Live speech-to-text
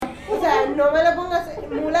no me le pongas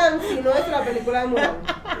Mulan si no es la película de Mulan.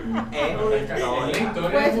 Pues no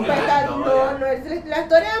es la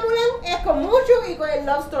historia de Mulan es con Mushu y con el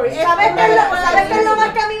love story. ¿Sabes qué es lo más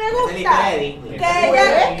que a mí me gusta?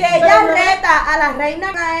 Que ella reta a la reina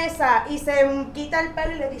esa y se quita el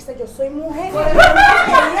pelo y le dice, yo soy mujer.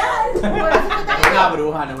 Es una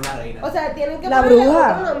bruja, no una reina. O sea, tienen que La ponerle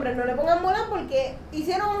bruja. otro nombre, no le pongan Mulan porque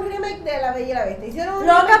hicieron un remake de La Bella y la Bestia. Hicieron un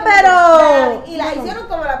Loca, remake pero... y la hicieron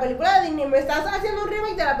como la película de Disney. Me estás haciendo un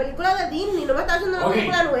remake de la película de Disney, no me estás haciendo una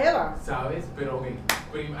película nueva. ¿Sabes? Pero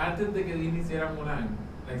antes de que Disney hiciera Mulan,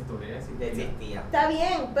 la historia Existía. Está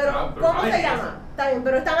bien, pero ¿cómo se llama? Está bien,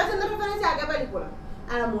 pero están haciendo referencia a qué película.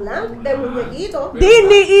 A la Mulan, de muñequito.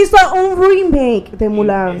 Disney hizo un remake de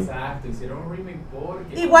Mulan. Exacto, hicieron un remake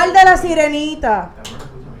porque... Igual de la Sirenita. Cabrón,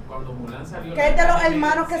 escúchame, cuando Mulan salió... Que es de los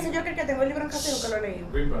hermanos, qué sé yo, que tengo el libro en casa y nunca lo he leído.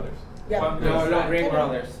 Green Brothers. Ya. No, los Green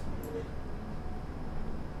Brothers.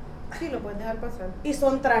 Sí, lo puedes dejar pasar. Y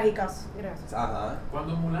son trágicas. Gracias. Ajá.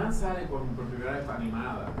 Cuando Mulan sale por primera vez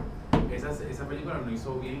animada, esa película no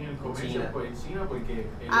hizo bien el comercio en China porque...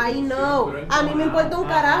 Ay, no. A mí me importa un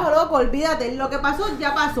carajo, loco. Olvídate. Lo que pasó,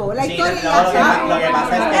 ya pasó. La Sí, historia no, ya está. lo que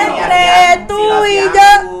pasa es que Entre tú y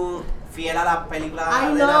yo. Fiel a la película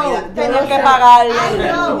Ay, de no, Navidad. Tenían que sé. pagarle. Ay, El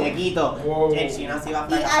no. muñequito. Wow. En China sí va a Y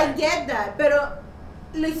fracasar. I get that, pero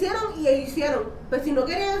lo hicieron y hicieron. Pues si no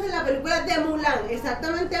querían hacer la película de Mulan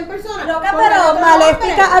exactamente en persona. Loca, pongan pero otro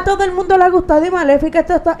Maléfica nombre. a todo el mundo le ha gustado y Maléfica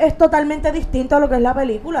esto es totalmente distinto a lo que es la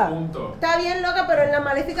película. Punto. Está bien, loca, pero en la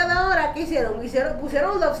Maléfica de ahora, ¿qué hicieron?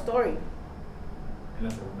 Pusieron un love story. En la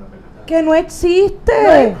segunda película. Que no No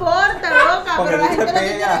existe. importa, loca, Porque pero la no gente se no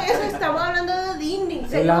quiere pega. eso. Estamos hablando de Disney. El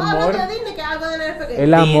Seguimos amor- hablando de Disney, que es algo de nenes pequeños.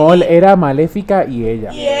 El amor era Maléfica y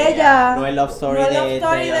ella. Y ella. No es love story no es de love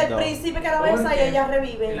story ellos del dos. príncipe que la besa y Porque ella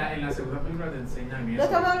revive. En la segunda película te enseñan eso. No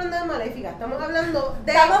estamos hablando de Maléfica, estamos hablando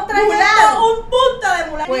de Estamos trayendo Mulan. un punto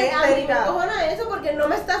de Mulan. Pues a mí me histérica. cojona eso porque no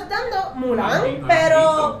me estás dando Mulan.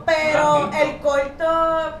 Pero el el corto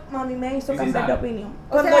a mí me hizo Sí, cambiar de sabe. opinión.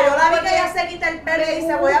 O Cuando sea, yo la vi porque que ella se quita el pelo y me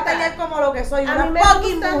dice voy a gusta. pelear como lo que soy, A una mí me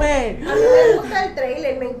fucking gusta, mujer. a mí me gusta el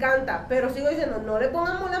trailer, me encanta, pero sigo diciendo, no le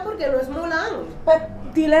pongan Mulan porque no es Mulan. Pues,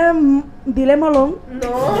 dile Molón. No,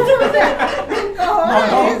 o sea, me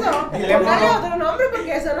encojona eso. Dile Póngale Molón. otro nombre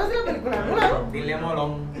porque eso no es la película de Mulan. Dile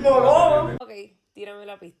molón. Molón. Ok, tírame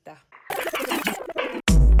la pista.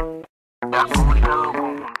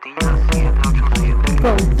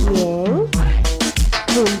 ¿Con quién?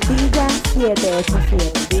 Puntilla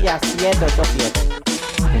 787. Dilla 787.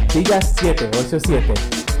 Puntillas 787.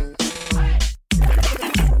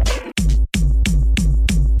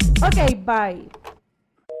 Ok, bye.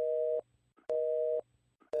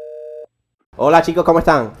 Hola chicos, ¿cómo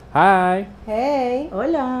están? Hi. Hey.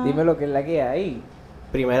 Hola. Dime lo que es la que hay.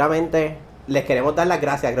 Primeramente, les queremos dar las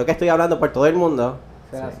gracias. Creo que estoy hablando por todo el mundo.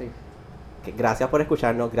 Será así. Gracias por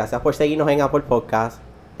escucharnos, gracias por seguirnos en Apple Podcast,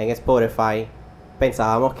 en Spotify.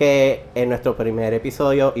 Pensábamos que en nuestro primer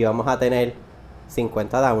episodio íbamos a tener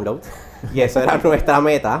 50 downloads y eso era nuestra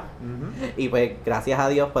meta. Y pues gracias a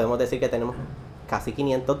Dios podemos decir que tenemos casi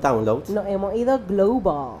 500 downloads. Nos hemos ido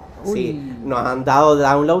global. Sí, nos han dado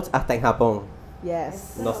downloads hasta en Japón.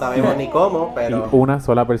 Yes. No sabemos ni cómo, pero Y una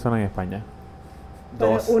sola persona en España.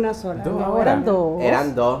 dos. Una sola. Dos No, ahora. eran dos.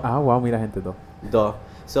 Eran dos. Ah, wow, mira gente dos. Dos.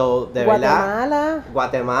 So, de verdad, Guatemala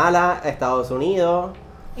Guatemala, Estados Unidos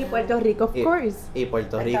y Puerto Rico, of y, course. y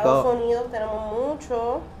Puerto Estados Rico. Unidos tenemos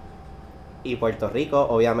mucho. Y Puerto Rico,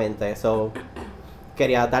 obviamente. So,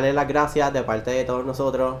 quería darle las gracias de parte de todos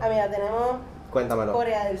nosotros. Ah, mira, tenemos Cuéntamelo.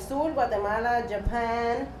 Corea del Sur, Guatemala,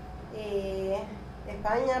 Japón,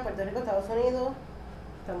 España, Puerto Rico, Estados Unidos.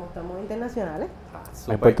 Estamos internacionales. Ah, Hay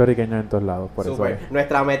súper, puertorriqueños en todos lados, por súper. eso es.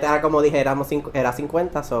 Nuestra meta era, como dije, era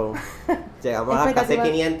 50, so llegamos a casi Expectativa.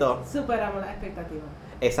 500. Superamos las expectativas.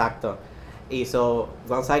 Exacto. Y so,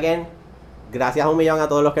 once again, gracias a 1,000,000 a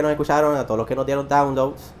todos los que nos escucharon, a todos los que nos dieron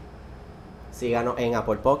downloads. Síganos en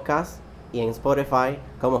Apple Podcast y en Spotify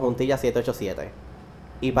como Juntilla 787.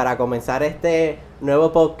 Y para comenzar este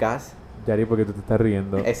nuevo podcast, Yari, porque tú te estás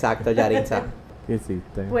riendo. exacto, Yaritza, ¿Qué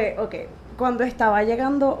hiciste? Pues, ok. Cuando estaba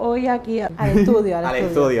llegando hoy aquí al estudio. Al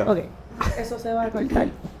estudio. Ok. Eso se va a cortar.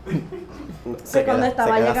 se Cuando queda-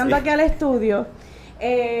 estaba se queda llegando así. aquí al estudio,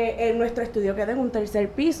 en nuestro estudio queda en un tercer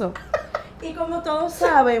piso. Y como todos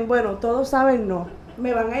saben, bueno, todos saben no,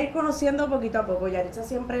 me van a ir conociendo poquito a poco. Yaritza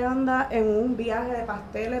siempre anda en un viaje de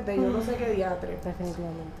pasteles de yo no sé qué diatre.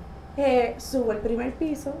 Definitivamente. Subo al primer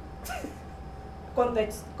piso,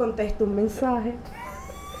 contesto un mensaje,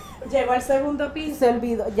 llego al segundo piso. Se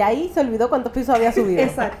olvidó, ya ahí se olvidó cuántos pisos había subido.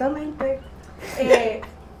 Exactamente.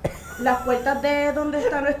 Las puertas de donde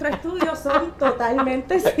está nuestro estudio son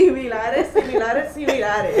totalmente similares.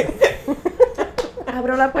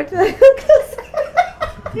 Abro la puerta de la casa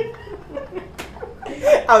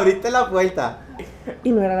Abriste la puerta.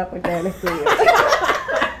 y no era la puerta del estudio.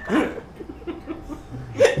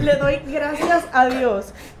 Le doy gracias a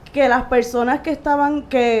Dios que las personas que estaban,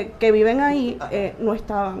 que viven ahí, no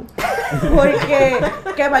estaban. Porque,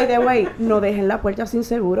 que by the way, no dejen la puerta sin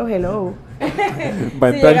seguro, hello. Va a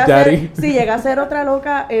entrar Yari. Si llega a ser otra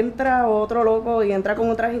loca, entra otro loco y entra con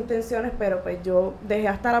otras intenciones, pero pues yo dejé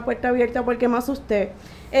hasta la puerta abierta porque me asusté.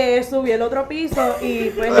 Subí el otro piso y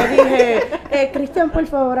pues le dije, Cristian, por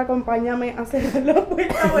favor, acompáñame a cerrar la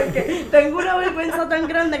puerta porque tengo una vergüenza tan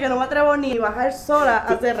grande que no me atrevo ni bajar sola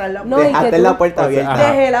a cerrar la puerta. No, y que Dejaste tú- la puerta abierta.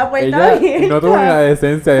 Ajá. Dejé la puerta Ella abierta. no tuvo ni la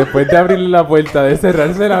decencia después de abrirle la puerta, de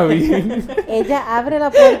cerrársela bien. Ella abre la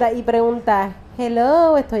puerta y pregunta,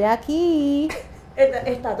 hello, estoy aquí.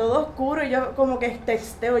 Está todo oscuro y yo como que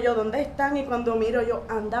texteo yo, ¿dónde están? Y cuando miro yo,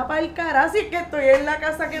 anda pa'l cara, así que estoy en la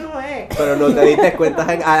casa que no es. Pero no te diste cuenta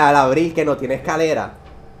al abrir que no tiene escalera.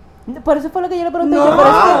 Por eso fue lo que yo le pregunté. No. Yo, pero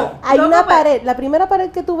es que hay Loco, una pues. pared, la primera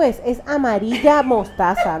pared que tú ves es amarilla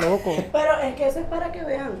mostaza, loco. Pero es que eso es para que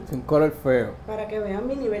vean, Es un color feo.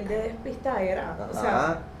 mi nivel de despistadera. O Ajá.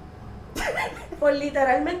 sea, por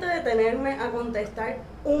literalmente detenerme a contestar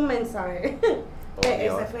un mensaje.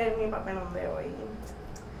 Dios. Ese fue mi papelón de hoy.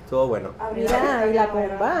 Estuvo bueno. Abrí Mira, puerta y la que no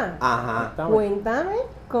era. comba. Ajá. Estamos- Cuéntame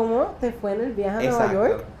cómo te fue en el viaje a Nueva Exacto.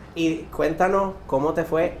 York. Y cuéntanos cómo te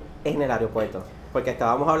fue en el aeropuerto. Porque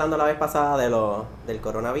estábamos hablando la vez pasada del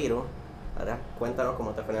coronavirus. Ahora, cuéntanos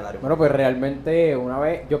cómo te fue en el aeropuerto. Bueno, pues realmente una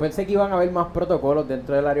vez, yo pensé que iban a haber más protocolos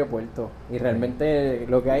dentro del aeropuerto y realmente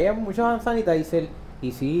lo que hay es muchos hand sanitizer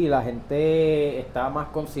y sí, la gente está más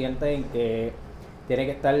consciente en que tiene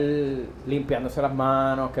que estar limpiándose las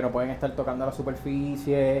manos, que no pueden estar tocando la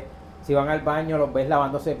superficie, si van al baño los ves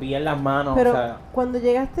lavándose bien las manos, Pero o sea, cuando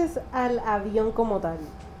llegaste al avión como tal,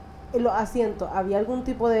 en los asientos, ¿había algún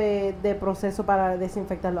tipo de proceso para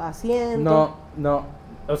desinfectar los asientos? no,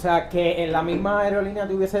 o sea que en la misma aerolínea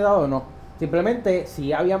te hubiese dado, no. Simplemente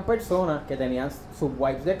si habían personas que tenían sus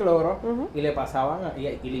wipes de cloro Ujú. y le pasaban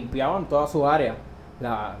y limpiaban toda su área,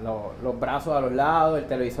 los brazos a los lados, el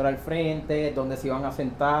televisor al frente, donde se iban a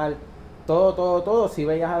sentar, todo, si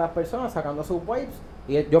veías a las personas sacando sus wipes,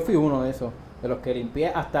 y yo fui uno de esos, de los que limpié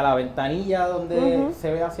hasta la ventanilla donde Ujú.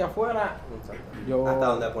 se ve hacia afuera, yo Hasta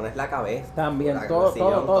donde pones la cabeza. también, el todo,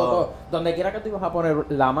 sillón, todo. Donde quiera que tú ibas a poner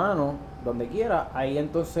la mano, donde quiera, ahí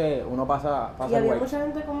entonces uno pasa ¿Y el había wipe. mucha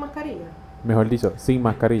gente con mascarilla? Mejor dicho, sin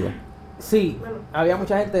mascarilla. Sí, había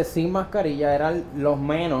mucha gente sin mascarilla, eran los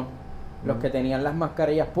menos los que tenían las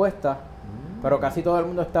mascarillas puestas, pero casi todo el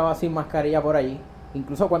mundo estaba sin mascarilla por allí.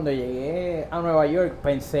 Incluso cuando llegué a Nueva York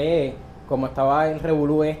pensé, como estaba el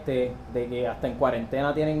revolú de que hasta en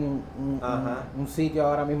cuarentena tienen Ajá. un sitio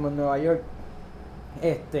ahora mismo en Nueva York,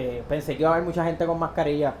 pensé que iba a haber mucha gente con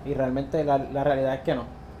mascarilla y realmente la realidad es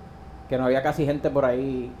que no había casi gente por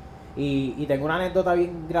ahí. Y tengo una anécdota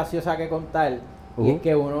bien graciosa que contar, y es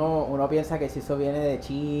que uno piensa que si eso viene de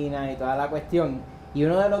China y toda la cuestión, y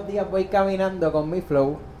uno de los días voy caminando con mi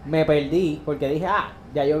flow, me perdí porque dije,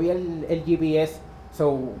 ya yo vi el GPS,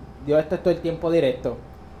 so yo esto es todo el tiempo directo.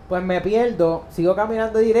 Pues me pierdo, sigo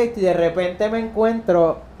caminando directo y de repente me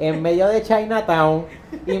encuentro en medio de Chinatown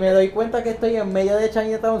y me doy cuenta que estoy en medio de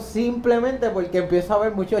Chinatown simplemente porque empiezo a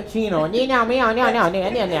ver muchos chinos. Niña mía,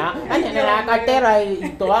 la cartera y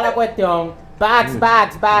toda la cuestión.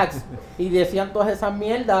 Bags. Y decían todas esas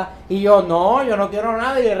mierdas. Y yo no quiero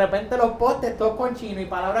nada. Y de repente los postes todos con chino y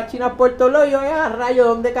palabras chinas por todos lados. Y yo, rayo,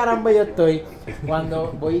 ¿dónde caramba yo estoy?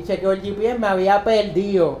 Cuando voy y chequeo el GPS me había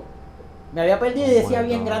perdido. Y decía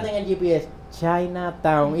bien grande en el GPS,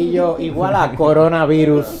 Chinatown. Y yo, igual a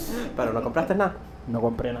coronavirus. Pero no compraste nada. No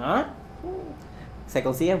compré nada. Se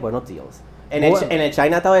consiguen buenos deals. Bueno. En el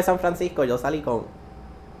Chinatown de San Francisco yo salí con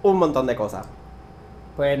un montón de cosas.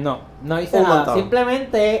 Pues no hice Un nada. montón.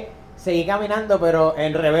 Simplemente seguí caminando, pero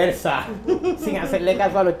en reversa, sin hacerle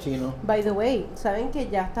caso a los chinos. By the way, ¿saben que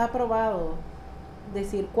ya está aprobado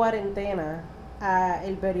decir cuarentena a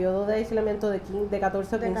el periodo de aislamiento de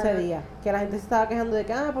 14 o 15 días? Que la gente se estaba quejando de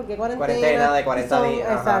que, ¿por qué cuarentena? Cuarentena de 40 días,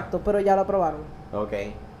 ajá. Exacto, pero ya lo aprobaron. Ok.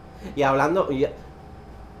 Y hablando,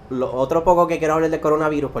 lo otro poco que quiero hablar del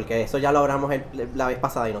coronavirus, porque eso ya lo hablamos la vez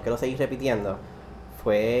pasada y no quiero seguir repitiendo,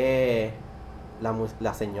 fue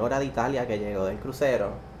la señora de Italia que llegó del crucero.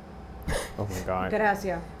 Oh my God.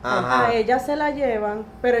 Gracias. Ajá. A ella se la llevan,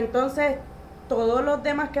 pero entonces todos los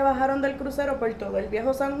demás que bajaron del crucero por todo el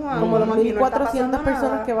viejo San Juan, Como los aquí no está 1.400 pasando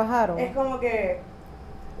personas nada, que bajaron. es como que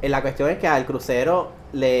La cuestión es que al crucero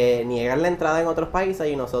le niegan la entrada en otros países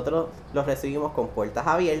y nosotros los recibimos con puertas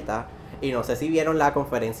abiertas. Y no sé si vieron la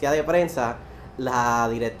conferencia de prensa, la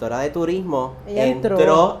directora de turismo Ella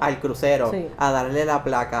entró al crucero Sí. a darle la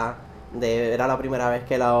placa era la primera vez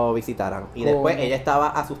que lo visitaran. Y después ¿Cómo? ella estaba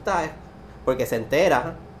asustada porque se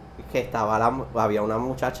entera que había una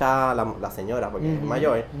muchacha, la señora, porque es Ujú,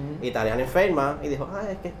 mayor, ujú. italiana enferma, y dijo,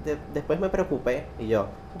 es que después me preocupé. Y yo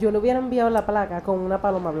Yo le hubiera enviado la placa con una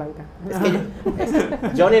paloma blanca. es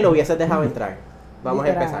que yo ni lo hubiese dejado entrar. Vamos a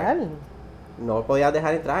empezar. Literal. No podías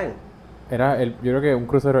dejar entrar. Yo creo que un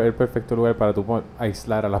crucero es el perfecto lugar para tú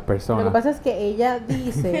aislar a las Lo que personas. pasa es que ella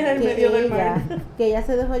dice En el medio del mar. que ella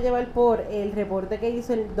se dejó llevar por el reporte que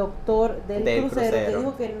hizo el doctor del Del crucero, que crucero.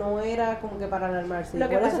 dijo que no era como que para alarmarse. Lo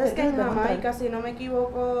que Por eso pasa es que en entonces dejó Jamaica, entrar. si no me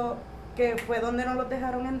equivoco, que fue donde no los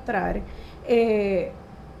dejaron entrar,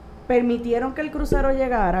 permitieron que el crucero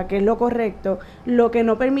llegara, que es lo correcto. Lo que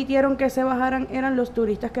no permitieron que se bajaran eran los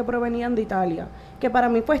turistas que provenían de Italia, que para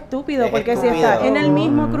mí fue estúpido, Es porque estúpido. si está en el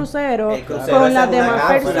mismo Ujú. crucero, El crucero con es las una demás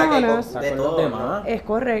cápsula que personas, con- de Con los todo, demás. es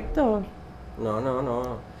correcto. No.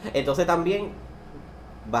 Entonces también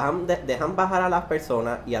dejan bajar a las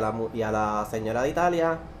personas y a la señora de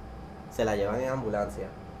Italia se la llevan en ambulancia.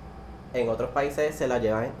 En otros países se la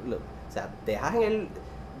llevan, o sea,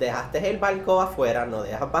 dejaste el barco afuera, no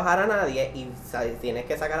dejas bajar a nadie y tienes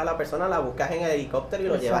que sacar a la persona, la buscas en el helicóptero y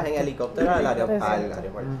lo llevas en helicóptero al Exacto.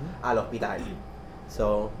 aeropuerto, al hospital.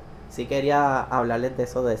 So, sí quería hablarles de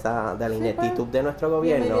eso, de la Sí, ineptitud pues. de nuestro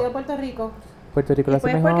Bienvenido a gobierno. Puerto Rico. Puerto Rico Y lo hace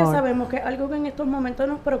pues porque mejor. sabemos que es algo que en estos momentos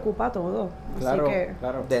nos preocupa a todos. Claro, Así que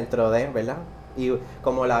claro. Dentro de, ¿verdad? Y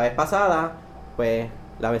como la vez pasada, pues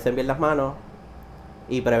lávense bien las manos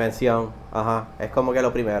y prevención, es como que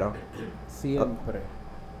lo primero. Siempre.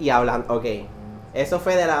 Y hablan, eso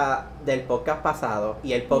fue del podcast pasado.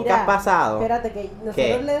 Y el podcast Mira, pasado, Espérate, que nosotros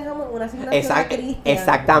 ¿Qué? le dejamos una asignación a Cristian.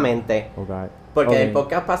 exactamente. Ok. Porque Ok. en el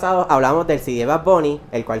podcast pasado hablamos del CD de Bad Bunny,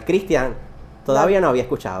 el cual Cristian todavía no había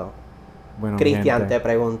escuchado. Bueno, mi Cristian, gente. te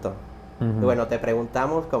pregunto. Ujú. Bueno, te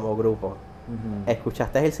preguntamos como grupo. Ujú.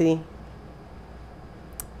 ¿Escuchaste el CD?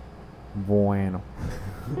 Bueno.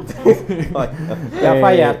 Ya Eh,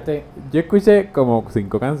 fallaste. Yo escuché como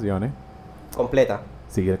 5 canciones. Completa.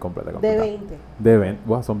 Sí, de completa, De completa. 20. De 20.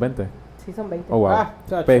 Wow, son 20. Sí, son 20. Oh, wow. Ah,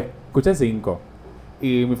 chacho. Pues, escuché 5.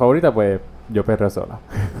 Y mi favorita, pues, Yo Perreo Sola.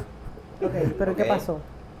 Ok, pero ¿qué Ok. pasó?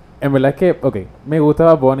 En verdad es que, me gusta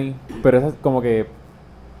Bad Bunny, pero eso es como que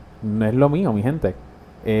no es lo mío, mi gente.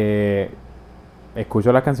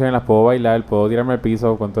 Escucho las canciones, las puedo bailar, puedo tirarme al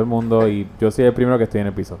piso con todo el mundo y yo soy el primero que estoy en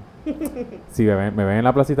el piso. Si me ven en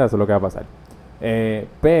la placita, eso es lo que va a pasar.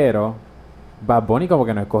 Pero Bad Bunny como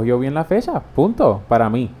que no escogió bien la fecha, punto, para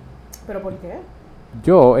mí. ¿Pero por qué?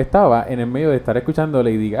 Yo estaba en el medio de estar escuchando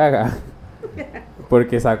Lady Gaga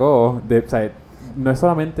porque sacó, o sea, no es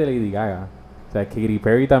solamente Lady Gaga, o sea, Katy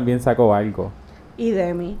Perry también sacó algo. y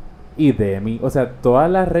Demi. Y Demi, o sea, todas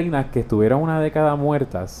las reinas que estuvieron una década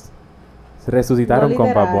muertas se resucitaron No con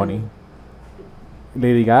Bad literal. Bunny.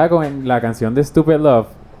 Lady Gaga con la canción de Stupid Love,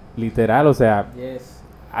 literal, o sea, Yes.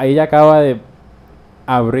 ahí ella acaba de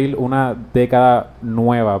abrir una década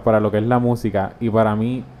nueva para lo que es la música y para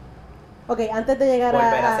mí, Ok, antes de llegar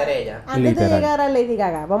Volver a ser ella. Antes Literal. de llegar a Lady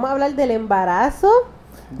Gaga, vamos a hablar del embarazo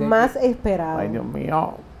 ¿De más esperado. ay Dios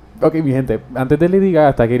mío. Ok, mi gente, antes de Lady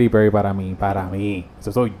Gaga está Katy Perry para mí,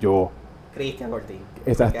 eso soy yo. Cristian Ortiz.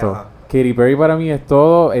 Exacto. Ajá. Katy Perry para mí es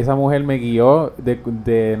todo. Esa mujer me guió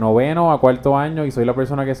de noveno a cuarto año y soy la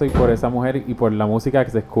persona que soy por esa mujer y por la música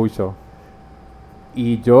que se escucho.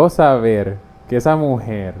 Y yo saber que esa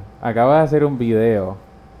mujer acaba de hacer un video,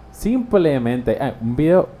 simplemente, un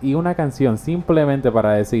video y una canción simplemente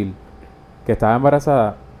para decir que estaba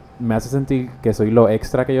embarazada, me hace sentir que soy lo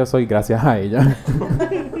extra que yo soy gracias a ella.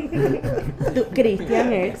 Tú,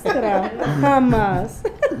 Cristian Extra. Jamás.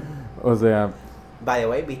 O sea, By the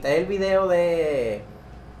way, ¿viste el video de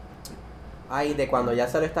cuando ya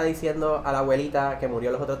se lo está diciendo a la abuelita que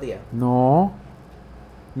murió los otros días? no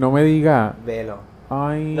me diga. Velo.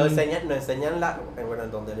 Ay. Nos enseñan bueno,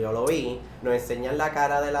 en donde yo lo vi, nos enseñan la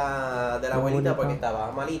cara de la abuelita abuelita. porque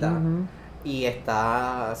estaba malita. Ujú. Y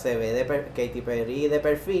se ve Katy Perry de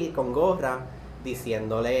perfil con gorra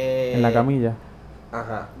diciéndole En la camilla.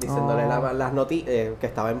 diciéndole Oh. las noticias que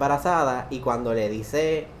estaba embarazada y cuando le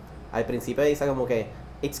dice al principio dice como que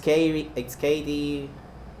it's Katy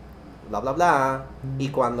bla bla bla y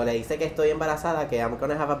cuando le dice que estoy embarazada que I'm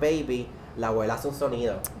gonna have a baby la abuela hace un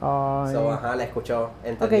sonido. Ay. So, ajá, la escuchó, Ok,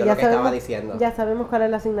 entendió lo que estaba diciendo. ya sabemos cuál es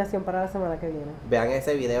la asignación para la semana que viene. Vean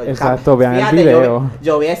ese video. Exacto, vean el Fíjate, video.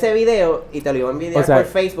 Yo vi ese video y te lo iba a enviar O sea, por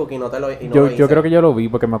Facebook y no te lo y no Yo, lo yo hice. creo que yo lo vi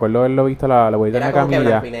porque me acuerdo haberlo visto la abuelita en Era la como que camilla,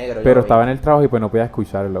 blanco y negro, yo pero lo vi. estaba en el trabajo y pues no podía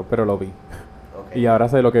escucharlo, pero lo vi. Ok. Y ahora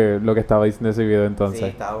sé lo que estaba diciendo ese video Sí, entonces.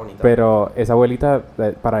 estaba bonito. Pero esa abuelita,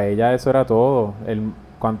 para ella eso era todo.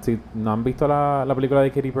 Si no han visto la película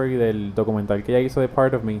de Katy Perry del documental que ella hizo de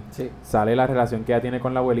Part of Me, Sí. sale la relación que ella tiene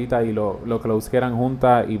con la abuelita y lo close que eran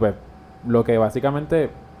juntas y pues lo que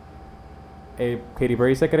básicamente Katy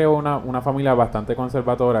Perry se creó una familia bastante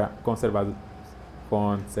conservadora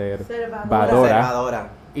Conservadora.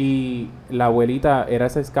 y la abuelita era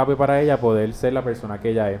ese escape para ella poder ser la persona que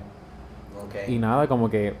ella es. Ok. Y nada, como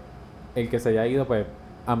que el que se haya ido, pues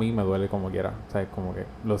a mí me duele como quiera, o sea, como que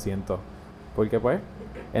lo siento, porque pues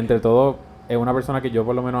entre todo es una persona que yo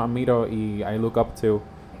por lo menos admiro y I look up to,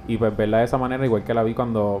 y pues verla de esa manera, igual que la vi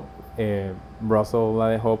cuando Russell la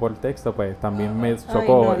dejó por texto, pues también me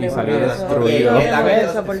chocó Ay, no, y salí le eso. destruido. No Y él la le ve-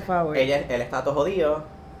 eso, por favor. Él está todo jodido.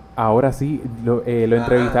 Ahora sí, lo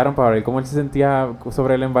entrevistaron para ver cómo él se sentía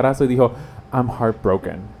sobre el embarazo y dijo, I'm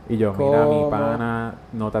heartbroken. Y yo, mira, mi ¿Cómo? pana,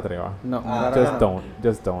 no te atrevas. No, Ah, claro que Just no. don't,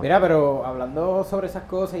 just don't. Mira, pero hablando sobre esas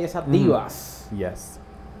cosas y esas divas. Yes.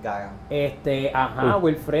 Gaga.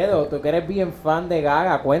 Wilfredo, tú que eres bien fan de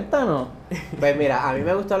Gaga, cuéntanos. Pues mira, a mí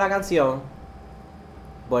me gustó la canción.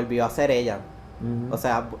 Volvió a ser ella. Mhm. O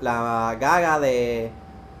sea, la Gaga de...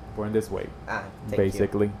 Born This Way, thank you.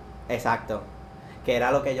 basically. Exacto. Que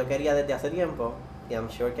era lo que yo quería desde hace tiempo. Y I'm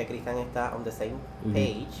sure que Cristian está on the same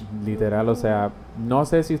page. Literal, o sea, no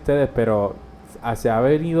sé si ustedes, pero se ha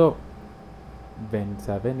venido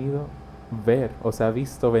ver, o se ha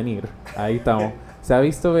visto venir, ahí estamos, se ha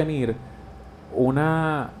visto venir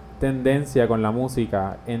una tendencia con la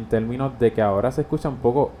música en términos de que ahora se escucha un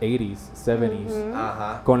poco 80s, 70s, Ujú.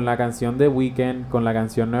 Ajá. con la canción de Weeknd, con la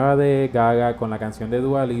canción nueva de Gaga, con la canción de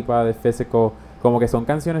Dua Lipa, de Physical, como que son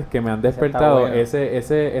canciones que me han Esa está despertado buena.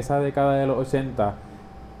 esa década de los 80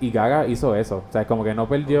 y Gaga hizo eso, o sea, como que no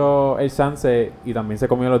perdió el chance y también se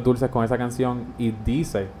comió los dulces con esa canción y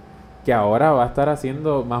dice que ahora va a estar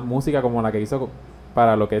haciendo más música como la que hizo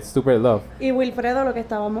para lo que es Super Love. Y Wilfredo, lo que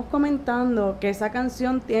estábamos comentando, que esa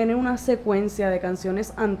canción tiene una secuencia de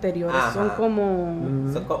canciones anteriores. Ajá. Son como...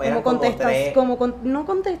 Eran Como como tres no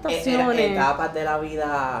contestaciones. etapas de la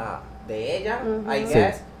vida de ella, Ujú. I Sí.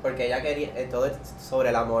 guess. Porque ella quería... Todo es sobre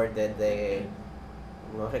el amor desde...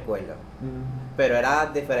 No recuerdo. Pero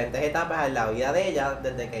eran diferentes etapas en la vida de ella,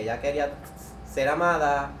 desde que ella quería ser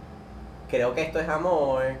amada, creo que esto es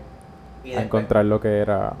amor, y A después, encontrar lo que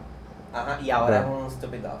era ajá, y ahora Claro. es un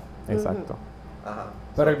stupid love, exacto. ajá.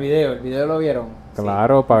 Pero el video lo vieron.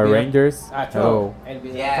 Claro, Power Bien. Rangers. Acho, hello. el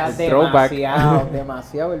video Yes. está Throwback.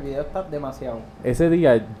 demasiado, el video está demasiado. Ese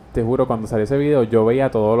día, te juro, cuando salió ese video, yo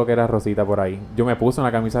veía todo lo que era Rosita por ahí. Yo me puse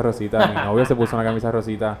una camisa rosita, mi novio se puso una camisa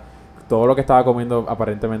rosita. Todo lo que estaba comiendo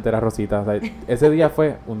aparentemente era rosita. O sea, ese día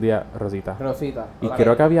fue un día rosita. Rosita. Y Vale.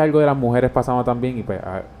 creo que había algo de las mujeres pasando también y pues,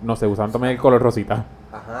 no sé, usaban también el color rosita.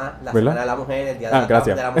 Ajá, la ¿Verdad? semana de la mujer, el día de,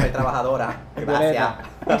 Gracias. de la mujer trabajadora, gracias.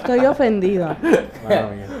 Estoy ofendida. Madre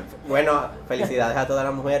mía. Bueno, felicidades a todas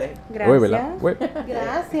las mujeres. Gracias. Uy, ¿verdad? Uy.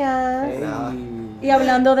 Gracias. Ey. Nada. Y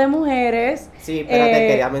hablando de mujeres, Sí, espérate, Eh,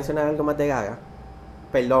 quería mencionar algo más de Gaga,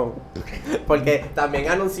 perdón, porque también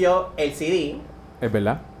anunció el CD, Es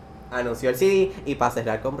verdad. y para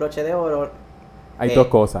cerrar con broche de oro, Hay dos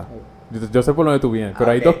cosas. Yo sé por dónde tú vienes,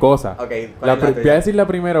 pero hay ok, dos cosas. ok, ¿cuál La es la voy tuya? a decir la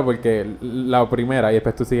primera porque la primera y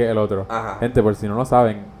después tú sigues el otro. Ajá. Gente, por si no lo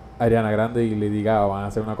saben, Ariana Grande y Lady Gaga van a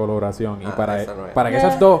hacer una colaboración. Y Ah, para, eso no es. para que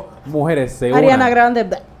esas dos mujeres se unan. Ariana Grande,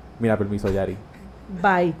 Mira, permiso, Yari.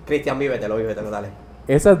 bye. Cristian, vívetelo, dale.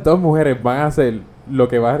 Esas dos mujeres van a hacer lo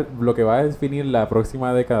que va a definir la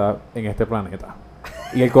próxima década en este planeta.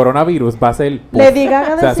 Y el coronavirus va a ser... ¡puf! Lady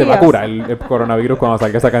Gaga O sea, se va a decías. curar el coronavirus cuando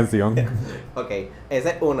salga esa canción. Ok, esa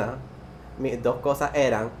es una. Mis dos cosas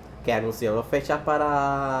eran que anunció las fechas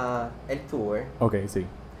para el tour Ok, sí.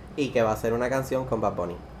 y que va a ser una canción con Bad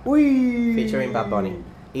Bunny, Uy. featuring Bad Bunny.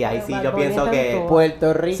 Y ahí Pero sí Bad yo Bunny pienso está que en todo.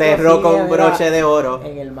 Puerto Rico cerró sigue, con mira, broche de oro.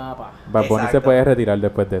 en el mapa. Bad Bunny se Exacto. puede retirar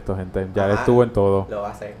después de esto, gente. Ya él Ajá. estuvo en todo. Lo va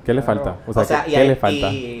a hacer. ¿Qué le Claro. falta? O sea, ¿qué le falta?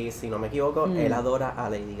 y si no me equivoco, Mm. él adora a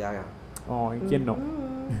Lady Gaga. Ay, ¿quién no?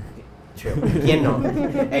 ¿Quién no?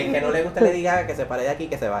 El que no le gusta Lady Gaga, que se pare de aquí y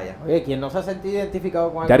que se vaya. Oye, ¿quién no se ha sentido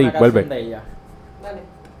identificado con Yari, alguna canción vuelve. de ella? Dale.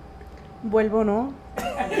 Vuelvo, ¿no?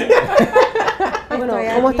 Bueno,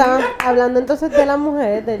 Estoy como aquí. estaban hablando entonces de las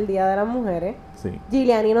mujeres, del Día de las Mujeres, Sí.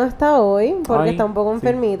 Giuliani no está hoy porque Ay, está un poco sí.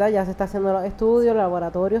 enfermita, ya se está haciendo los estudios, los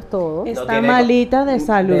laboratorios, todo. Está tiene malita de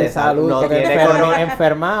salud. De salud, No porque tiene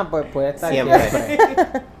enferma, pues puede estar Siempre. siempre.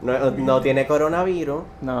 No tiene coronavirus,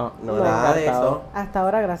 No, no, No. nada de Descartado. eso. Hasta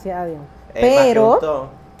ahora, gracias a Dios. Es más que un Pero to-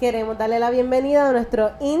 queremos darle la bienvenida a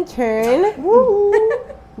nuestro intern,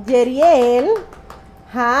 Yeriel.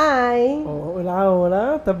 Hi.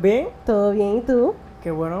 Hola, ¿estás bien? ¿Todo bien y tú?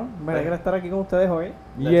 Qué bueno, me alegra estar aquí con ustedes hoy.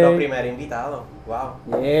 Nuestro Yay. primer invitado.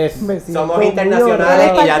 Wow. Yes. Somos muy internacionales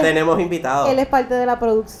honrado. y ya tenemos invitados. Él es parte de la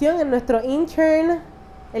producción, es nuestro intern,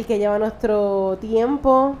 el que lleva nuestro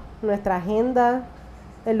tiempo, nuestra agenda.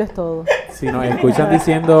 Él lo es todo. Si nos escuchan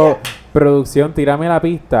diciendo, producción, tírame la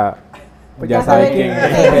pista, Pues ya ya saben saben quién quién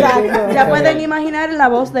es. es. Exacto. Ya pueden imaginar la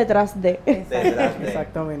voz detrás de. Detrás de-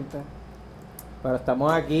 Exactamente. Pero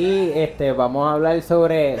estamos aquí, vamos a hablar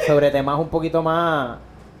sobre temas un poquito más,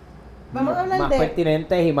 Vamos a hablar más de-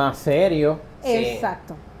 pertinentes y más serios. Sí.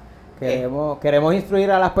 Exacto. Queremos instruir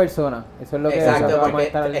a las personas. Eso es lo que Exacto, vamos a porque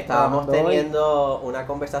estar estábamos trabajando hoy. teniendo una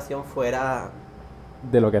conversación fuera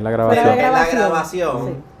De lo que es la Fuera grabación. de en la grabación.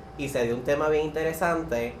 grabación y se dio un tema bien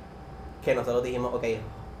interesante que nosotros dijimos, ok,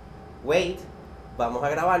 wait, vamos a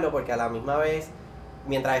grabarlo porque a la misma vez,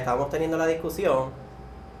 mientras estábamos teniendo la discusión,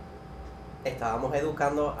 estábamos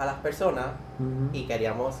educando a las personas Ujú. y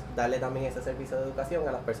queríamos darle también ese servicio de educación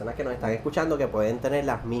a las personas que nos están escuchando, que pueden tener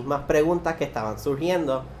las mismas preguntas que estaban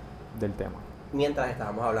surgiendo Del tema. mientras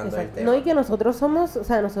estábamos hablando del Exacto. tema. No, y que nosotros somos, o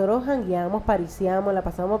sea, nosotros jangueamos, pariciamos, la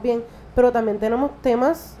pasamos bien, pero también tenemos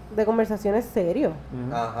temas de conversaciones serios.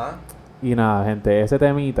 Ujú. Ajá. Y nada, gente, ese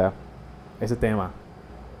tema,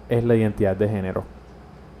 es la identidad de género.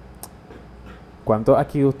 ¿Cuántos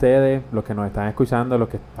aquí de ustedes, los que nos están escuchando, los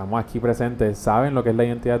que estamos aquí presentes, saben lo que es la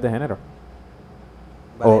identidad de género?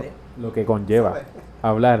 Valeria. O lo que conlleva ¿Sabe?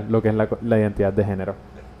 hablar lo que es la identidad de género.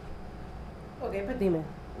 Ok, pues dime,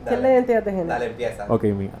 ¿qué Dale. es la identidad de género? Dale, empieza. Ok,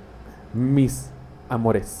 mira, mis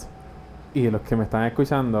amores y los que me están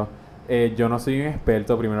escuchando, yo no soy un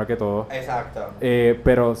experto primero que todo, Exacto.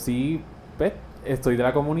 pero sí, pues, estoy de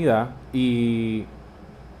la comunidad y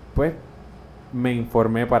pues me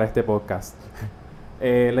informé para este podcast.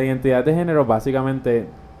 La identidad de género básicamente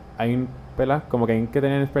 ¿verdad? Como que hay que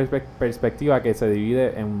tener perspectiva que se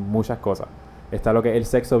divide en muchas cosas. Está lo que es el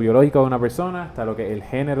sexo biológico de una persona, está lo que es el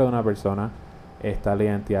género de una persona, está la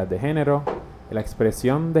identidad de género, la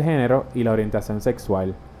expresión de género y la orientación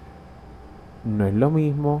sexual. No es lo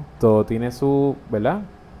mismo, todo tiene su, ¿verdad?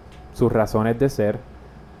 Sus razones de ser.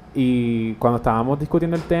 Y cuando estábamos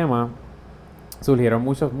discutiendo el tema, surgieron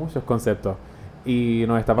muchos conceptos. Y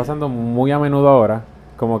nos está pasando muy a menudo ahora,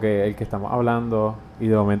 como que el que estamos hablando y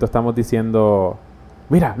de momento estamos diciendo,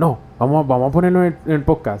 mira, no, vamos a ponerlo en el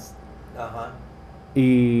podcast. Ajá.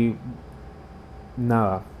 Y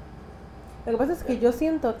nada. Lo que pasa es que yo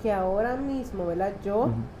siento que ahora mismo, ¿verdad? Yo,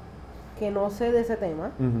 Ujú, que no sé de ese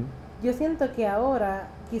tema, ujú, yo siento que ahora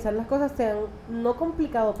quizás las cosas sean no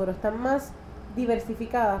complicado, pero están más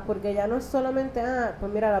diversificadas, porque ya no es solamente,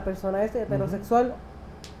 pues mira, la persona es heterosexual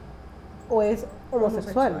o es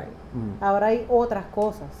homosexual. ujú. Ahora hay otras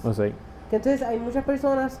cosas. No sé. Que entonces hay muchas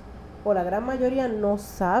personas, o la gran mayoría, no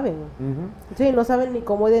saben. Ujú, Sí, no saben ni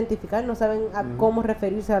cómo identificar, no saben Ujú. cómo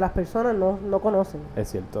referirse a las personas, no conocen. es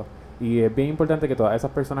cierto. Y es bien importante que todas esas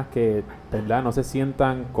personas que, ¿verdad? No se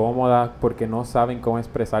sientan cómodas porque no saben cómo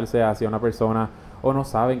expresarse hacia una persona o no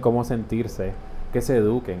saben cómo sentirse, que se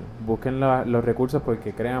eduquen, busquen los recursos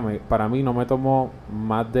porque créanme, para mí no me tomó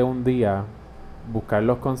más de un día buscar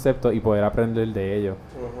los conceptos y poder aprender de ellos.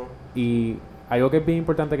 Ujú. Y algo que es bien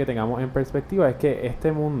importante que tengamos en perspectiva es que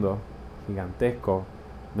este mundo gigantesco,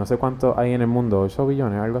 no sé cuánto hay en el mundo, 8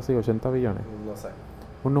 billones, algo así, 80 billones, No sé.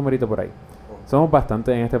 un numerito por ahí. Somos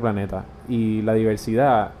bastante en este planeta y la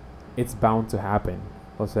diversidad, it's bound to happen.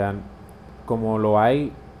 O sea, como lo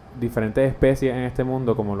hay diferentes especies en este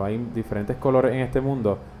mundo, como lo hay diferentes colores en este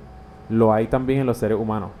mundo, lo hay también en los seres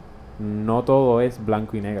humanos. No todo es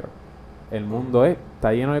blanco y negro. El mundo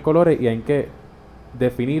está lleno de colores y hay que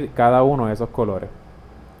definir cada uno de esos colores.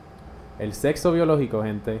 El sexo biológico,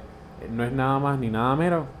 gente, no es nada más ni nada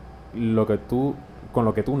menos con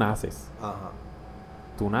lo que tú naces. Ajá.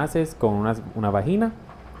 Tú naces con una vagina,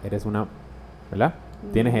 eres una, ¿verdad?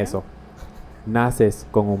 Tienes Ya. eso. Naces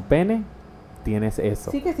con un pene, tienes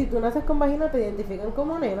eso. Sí, que si tú naces con vagina te identifican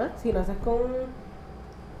como nena, si naces con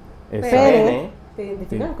Exacto. pene te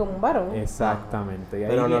identifican Sí. como un varón. Exactamente. Y ahí,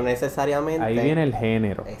 Pero no viene, necesariamente. ahí viene el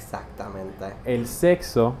género. Exactamente. El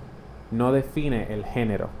sexo no define el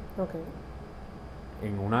género. Ok.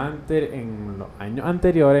 en los años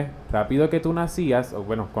anteriores, rápido que tú nacías, o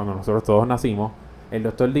bueno, cuando nosotros todos nacimos, el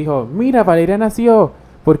doctor dijo, mira, Valeria nació.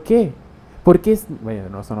 ¿Por qué? Porque es... Vaya,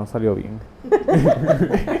 no, eso no salió bien.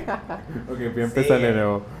 Ok, voy a empezar de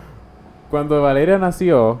nuevo. Cuando Valeria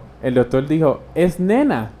nació, el doctor dijo, es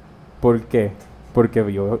nena. ¿Por qué? Porque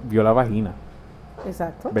vio la vagina.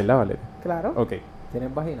 Exacto. ¿Verdad, Valeria? Claro. Ok.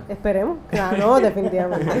 ¿Tienen vagina? Esperemos. Claro, no,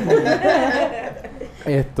 definitivamente.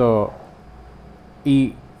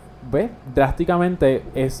 Y, ¿ves? Drásticamente,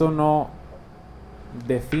 eso no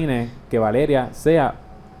define que Valeria sea...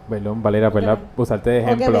 Perdón, Valeria, ¿verdad? Usarte de O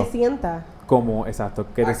que ejemplo. me sienta. Como, exacto,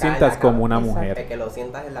 que te Acá en sientas la como una Exacto. mujer. Que lo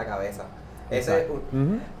sientas en la cabeza. Eso es Exacto.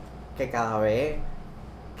 Ujú. que cada vez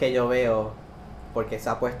que yo veo, porque se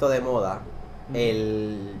ha puesto de moda,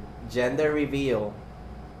 el gender reveal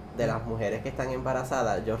de las mujeres que están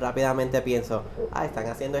embarazadas, yo rápidamente pienso, están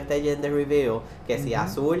haciendo este gender reveal, que si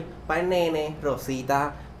azul para el nene,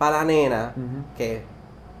 rosita para la nena, Ujú. que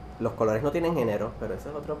los colores no tienen género, pero eso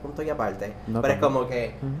es otro punto y aparte. No pero es también. como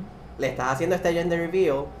que Ujú. le estás haciendo este gender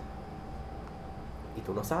reveal y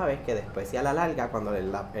tú no sabes que después, si a la larga, cuando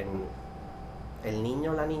el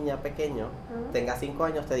niño o la niña pequeño tenga 5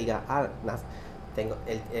 años, te diga,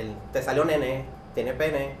 te salió nene, tiene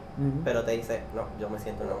pene, Ujú. pero te dice, no, yo me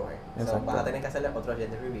siento una mujer. So, Exacto. vas a tener que hacerle otro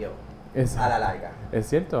gender reveal Exacto. a la larga. Es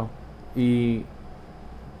cierto. Y,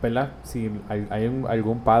 ¿verdad? Si hay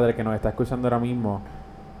algún padre que nos está escuchando ahora mismo,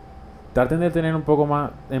 traten de tener un poco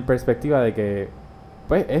más en perspectiva de que,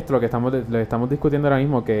 pues, esto lo que estamos discutiendo ahora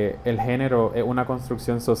mismo, que el género es una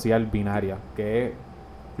construcción social binaria, que es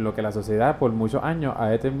lo que la sociedad por muchos años ha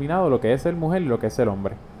determinado lo que es ser mujer y lo que es ser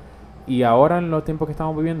hombre. Y ahora en los tiempos que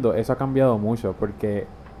estamos viviendo, eso ha cambiado mucho, porque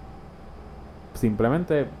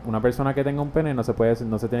simplemente una persona que tenga un pene no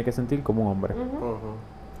se tiene que sentir como un hombre. Ujú. Ujú.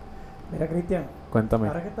 Mira, Cristian, Cuéntame.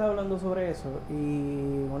 ahora que estás hablando sobre eso,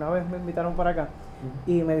 y una vez me invitaron para acá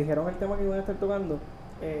y me dijeron el tema que iban a estar tocando,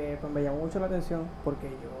 pues me llamó mucho la atención porque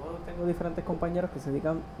yo tengo diferentes compañeros que se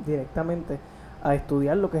dedican directamente a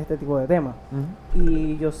estudiar lo que es este tipo de temas. Ujú.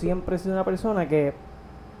 Y yo siempre he sido una persona que,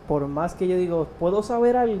 por más que yo digo, puedo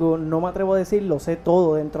saber algo, no me atrevo a decir, lo sé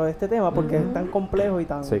todo dentro de este tema porque es tan complejo y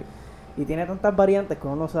tan Sí, y tiene tantas variantes que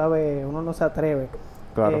uno no se atreve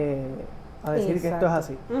claro. a decir que esto es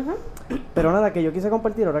así. Ujú. Pero nada, que yo quise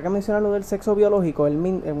compartir, ahora que mencionas lo del sexo biológico,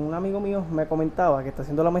 un amigo mío me comentaba que está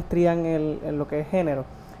haciendo la maestría en lo que es género,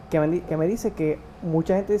 que me dice que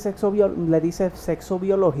mucha gente le dice sexo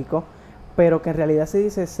biológico, pero que en realidad se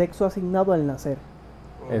dice sexo asignado al nacer.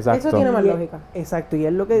 Exacto. Eso tiene más Y él- lógica. Exacto, y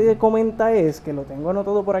él lo que comenta es, que lo tengo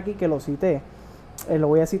anotado por aquí, que lo cité, lo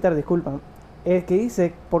voy a citar, disculpan, es que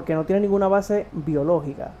dice porque no tiene ninguna base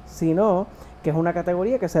biológica, sino que es una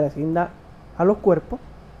categoría que se le asigna a los cuerpos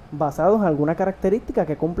basados en alguna característica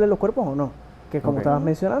que cumplen los cuerpos o no. Que como Ok. estabas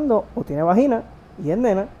mencionando, o tiene vagina y es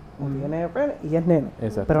nena, o Ujú. tiene pene y es nene.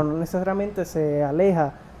 Exacto. Pero no necesariamente se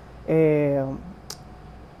aleja.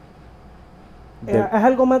 De- Es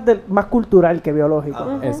algo más cultural que biológico.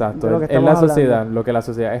 Ajá. Exacto. de lo que Es la estamos sociedad, hablando. lo que la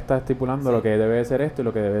sociedad está estipulando, Sí. lo que debe ser esto y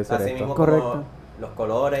lo que debe ser Así esto. mismo Correcto. como los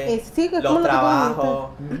colores, Sí, que es como los lo que tú trabajos,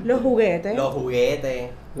 Los juguetes. los juguetes,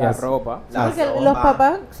 La Yes. ropa. la Porque ropa. los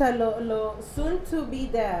papás, o sea, los soon to be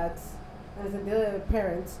dads, en el sentido de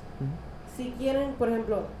parents, si quieren, por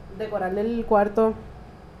ejemplo, decorarle el cuarto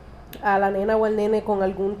a la nena o al nene con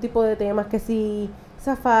algún tipo de temas, que si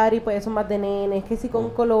safari, pues eso más de nenes, que si con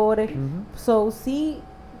colores. Ujú. So, sí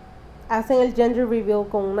hacen el gender reveal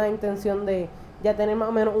con una intención de ya tener más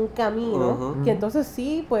o menos un camino, Ujú. que entonces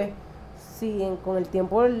sí, pues, si con el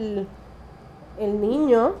tiempo el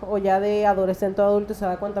niño o ya de adolescente o adulto se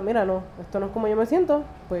da cuenta, mira, no, esto no es como yo me siento,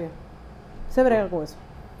 pues se brega con eso.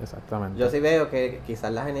 Exactamente. Yo sí veo que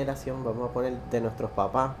quizás la generación, vamos a poner, de nuestros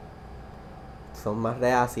papás, son más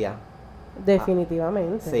reacias.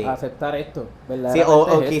 Definitivamente. Sí. A aceptar esto, Sí, verdaderamente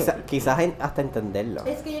o es eso. quizás hasta entenderlo.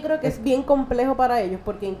 Es que yo creo que es bien complejo para ellos,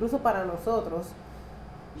 porque incluso para nosotros,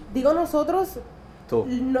 digo nosotros, Tú.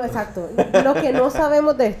 no, exacto, lo que no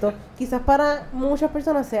sabemos de esto, quizás para muchas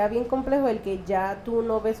personas sea bien complejo el que ya tú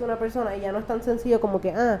no ves una persona y ya no es tan sencillo como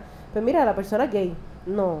que, pues mira, la persona es gay.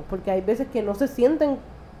 No, porque hay veces que no se sienten Ujú.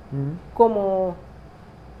 como,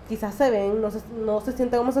 quizás se ven, no se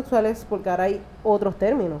sienten homosexuales porque ahora hay otros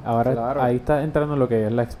términos. Ahora Claro. ahí está entrando lo que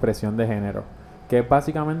es la expresión de género, que es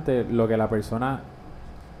básicamente lo que la persona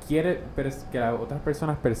quiere que las otras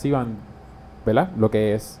personas perciban, ¿verdad? Lo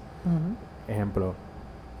que es. Ejemplo,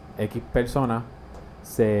 X persona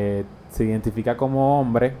se identifica como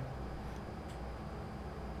hombre,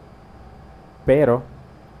 pero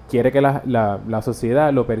quiere que la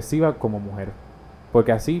sociedad lo perciba como mujer,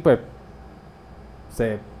 porque así pues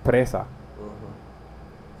se expresa. Ujú.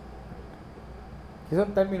 Es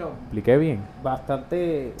un término ¿Expliqué bien?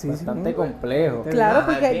 bastante, Sí, bastante sí. complejo. Claro, Ajá,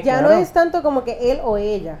 porque bien, ya claro. no es tanto como que él o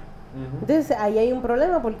ella. Entonces ahí hay un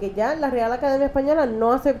problema porque ya la Real Academia Española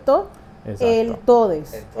no aceptó Exacto. el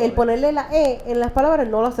todes. El El todes. ponerle la E en las palabras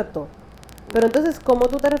no lo aceptó. Pero entonces, ¿cómo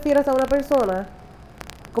tú te refieres a una persona?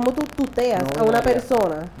 ¿Cómo tú tuteas No a una binaria.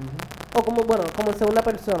 persona? O como, bueno, como segunda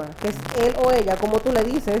persona, que es él o ella, ¿cómo tú le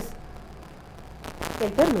dices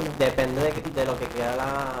el término? Depende de lo que quiera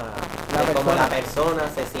de cómo persona. la persona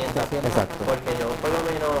se sienta. Exacto. Porque yo por lo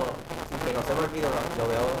menos, que no se me olvide, lo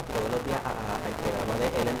veo todos los días al programa de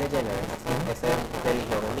Ellen DeGeneres. Ese es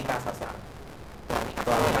religión en mi casa, o sea,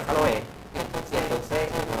 toda mi casa lo es. Y entonces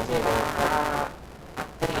llegó a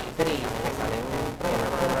actriz que sale en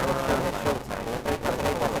una producción de Showtime, una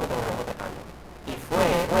entrevista con Ojos de Año. Y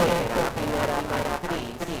era la primera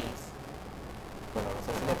actriz, bueno, no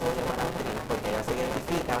sé si le puedo llamar actriz, porque ella se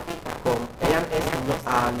identifica con, ella es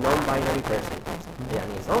a non-binary person. Ella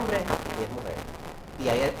ni es hombre ni es mujer. Y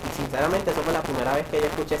sinceramente eso fue la primera vez que yo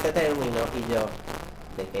escuché ese término y yo,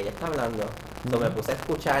 ¿de qué ella está hablando? Entonces me puse a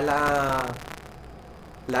escuchar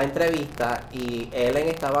la entrevista y Ellen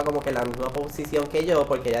estaba como que en la misma posición que yo,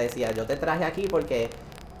 porque ella decía, yo te traje aquí porque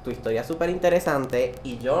tu historia es súper interesante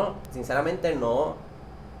y yo sinceramente no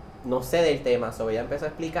sé del tema. So ella empezó a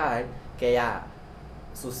explicar que ella,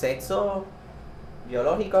 su sexo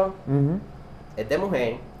biológico Ujú. es de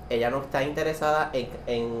mujer, ella no está interesada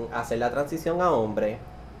en hacer la transición a hombre,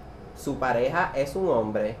 su pareja es un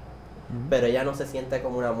hombre, pero ella no se siente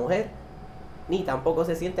como una mujer, ni tampoco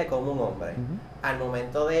se siente como un hombre. Ujú. Al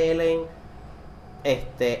momento de Ellen,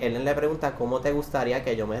 Ellen le pregunta cómo te gustaría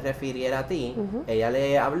que yo me refiriera a ti. Ujú. Ella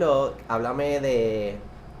le habló, háblame de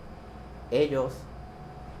ellos,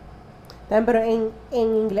 También, pero en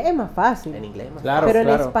inglés es más fácil. en inglés es más Claro, pero en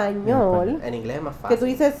claro. español, en inglés es más que fácil. tú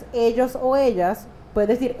dices ellos o ellas, puedes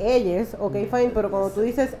decir ellas, ok, fine, pero cuando tú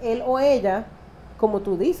dices él o ella, como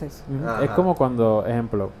tú dices. Ujú. Ajá. Es como cuando,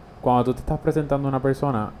 ejemplo, cuando tú te estás presentando a una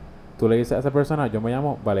persona, tú le dices a esa persona, yo me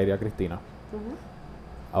llamo Valeria Cristina.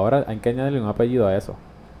 Ahora hay que añadirle un apellido a eso.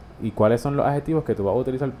 ¿Y cuáles son los adjetivos que tú vas a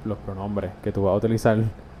utilizar, los pronombres que tú vas a utilizar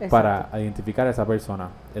para identificar a esa persona?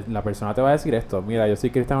 La persona te va a decir esto, mira, yo soy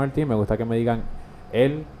Cristian Ortiz, me gusta que me digan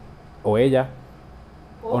él o ella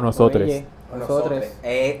o nosotros. Oye, Nosotros.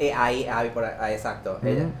 Ahí, exacto. Ujú.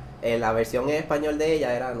 Ella, la versión en español de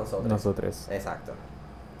ella era nosotros. Nosotros. Exacto.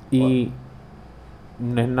 Y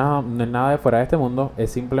no es nada de fuera de este mundo,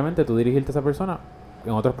 es simplemente tú dirigirte a esa persona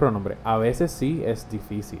en otros pronombres. A veces sí es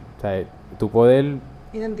difícil, o sea, tú poder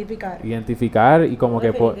Identificar. identificar y como que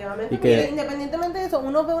Definitivamente, y porque que independientemente de eso,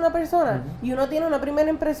 uno ve una persona y uno tiene una primera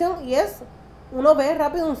impresión y uno ve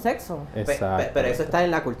rápido un sexo. exacto. Pero eso está en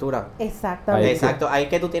la cultura. Exactamente. Ahí- Exacto. Ahí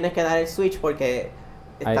que tú tienes que dar el switch porque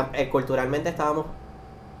Ahí- culturalmente estábamos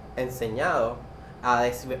enseñados a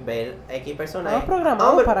ver X personas. Estamos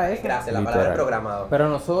programados para eso. Gracias, la Literal. palabra es programado. Pero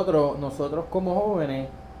nosotros como jóvenes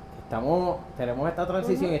tenemos esta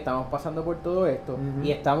transición y estamos pasando por todo esto Ujú.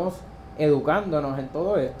 y estamos educándonos en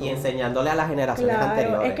todo esto. Y enseñándole a las generaciones Claro,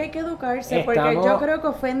 anteriores. es que hay que educarse, porque Estamos- yo creo que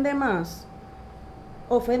ofende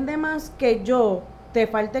más que yo te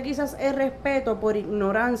falte quizás el respeto por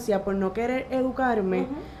ignorancia, por no querer educarme,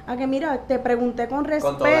 a que mira, te pregunté con Con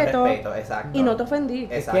todo el respeto, respeto, exacto. y no te ofendí.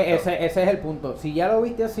 Es Exacto. que ese es el punto. Si ya lo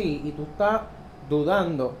viste así y tú estás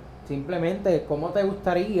dudando, simplemente cómo te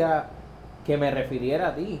gustaría que me refiriera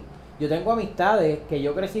a ti. Yo tengo amistades que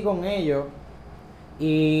yo crecí con ellos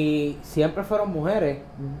y siempre fueron mujeres,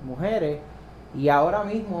 y ahora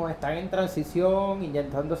mismo están en transición,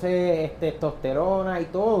 inyectándose testosterona y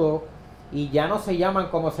todo, y ya no se llaman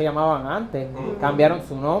como se llamaban antes. Ujú. Cambiaron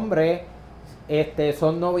su nombre,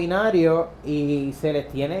 son no binarios y se les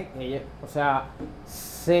tiene, o sea,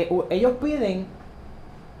 ellos piden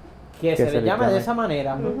que se les llame de esa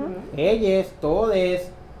manera. Ujú. Ellos,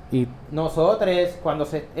 todes, y nosotros, cuando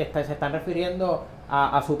se están refiriendo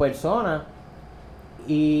a su persona.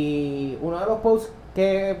 Y uno de los posts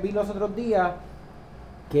que vi los otros días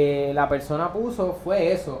que la persona puso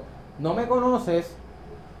fue eso: no me conoces,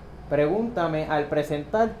 pregúntame al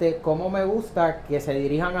presentarte cómo me gusta que se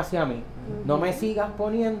dirijan hacia mí. No me sigas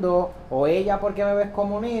poniendo o ella porque me ves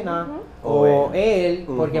como nena, Ujú. o él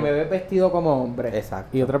porque Ujú. me ves vestido como hombre.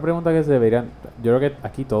 Exacto. y otra pregunta que se deberían, yo creo que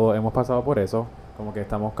aquí todos hemos pasado por eso, como que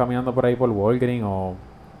estamos caminando por ahí por Walgreens o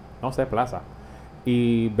no sé, plaza,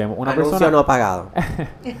 y vemos una Anuncio persona no pagado.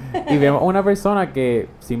 y vemos una persona que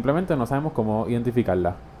simplemente no sabemos cómo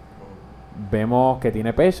identificarla. Vemos que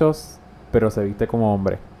tiene pechos, pero se viste como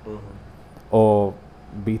hombre. Ujú. O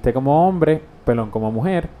viste como hombre, pelón como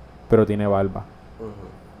mujer, pero tiene barba. Ujú.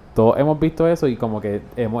 Todos hemos visto eso y como que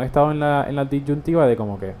hemos estado en la disyuntiva de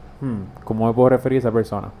como que ¿cómo me puedo referir a esa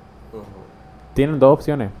persona? Ujú. Tienen dos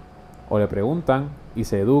opciones. O le preguntan y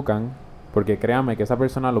se educan, porque créanme que esa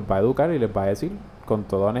persona los va a educar y les va a decir con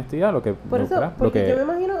toda honestidad lo que... Por eso, ¿verdad? porque yo me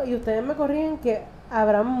imagino, y ustedes me corrigen, que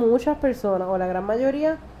habrá muchas personas, o la gran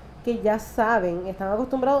mayoría, que ya saben, están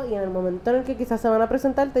acostumbrados, y en el momento en el que quizás se van a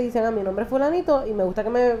presentar, te dicen, mi nombre es fulanito, y me gusta que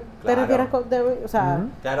te Claro. refieras o sea, Ujú.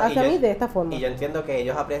 Claro, hacia y yo- mí de esta forma. Y yo entiendo que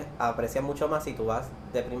ellos aprecian mucho más si tú vas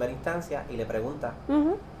de primera instancia y le preguntas.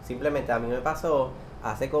 Ujú. Simplemente a mí me pasó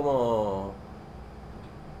hace como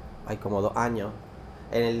 2 años,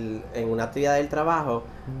 en una actividad del trabajo,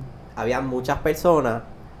 había muchas personas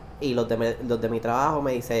y los de mi trabajo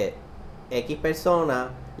me dice, X persona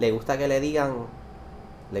le gusta que le digan,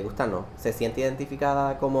 le gusta no, se siente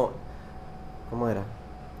identificada como, ¿cómo era?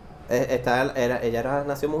 Ella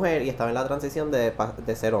nació mujer y estaba en la transición de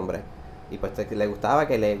ser hombre. Y pues le gustaba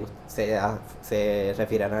que se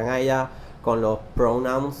refirieran a ella con los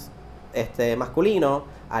pronouns masculinos,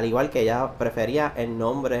 al igual que ella prefería el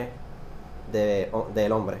nombre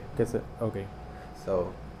del hombre. Ok. So,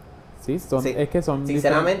 Sí, Sí, es que son...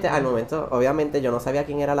 sinceramente, al momento, obviamente, yo no sabía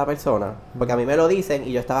quién era la persona. Porque a mí me lo dicen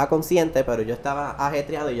y yo estaba consciente, pero yo estaba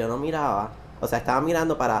ajetreado y yo no miraba. O sea, estaba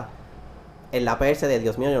mirando para en la perse de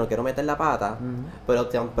Dios mío, yo no quiero meter la pata. Ujú. Pero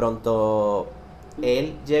tan pronto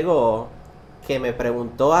él llegó, que me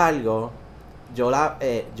preguntó algo, yo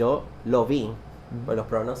lo vi. Pues los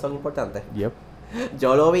pronombres son importantes. Yep.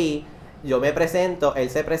 Yo lo vi, yo me presento, él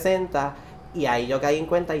se presenta y ahí yo caí en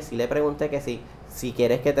cuenta y sí le pregunté que si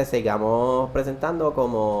quieres que te sigamos presentando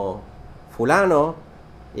como fulano,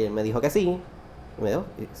 y él me dijo que sí, y me dijo,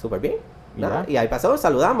 súper bien. Y Nada, ya. y ahí pasó,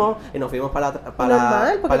 saludamos y nos fuimos para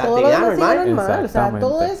Normal, la porque todo lo actividad demás sigue normal. normal. O sea, Exactamente.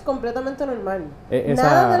 todo es completamente normal. Esa-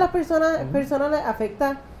 Nada de las personas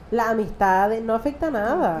afecta la amistad, no afecta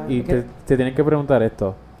nada. Y te tienen que preguntar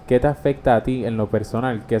esto. ¿Qué te afecta a ti en lo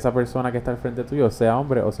personal que esa persona que está al frente tuyo sea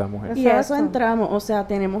hombre o sea mujer? Y a eso Exacto. entramos, o sea,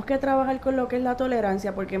 tenemos que trabajar con lo que es la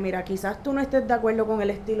tolerancia, porque mira, quizás tú no estés de acuerdo con el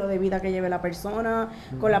estilo de vida que lleve la persona,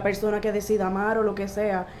 con la persona que decida amar o lo que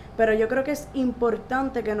sea, pero yo creo que es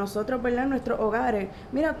importante que nosotros, ¿verdad?, en nuestros hogares,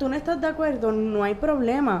 mira, tú no estás de acuerdo, no hay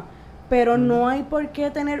problema, pero no hay por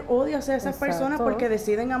qué tener odio hacia esas Exacto. personas porque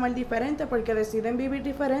deciden amar diferente, porque deciden vivir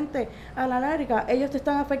diferente. A la larga, ellos te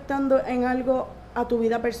están afectando en algo a tu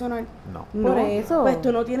vida personal. No. Por eso. Pues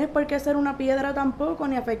tú no tienes por qué ser una piedra tampoco,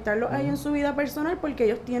 ni afectarlos a ellos en su vida personal, porque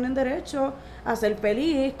ellos tienen derecho a ser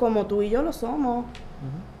feliz, como tú y yo lo somos.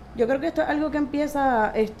 Yo creo que esto es algo que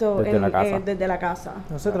empieza Desde la casa. desde la casa.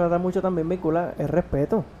 No se trata mucho también vincular, es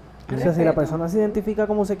respeto. El O sea, si la respeto. persona se identifica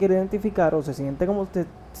como se quiere identificar o se siente como te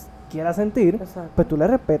quiera sentir, Exacto. pues tú le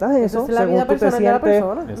respetas eso, Esa es la según vida tú te personal de la sientes,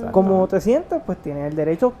 persona. Exacto. como te sientes, pues tiene el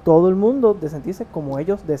derecho todo el mundo de sentirse como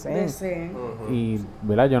ellos deseen. Deseen. Ujú. Y,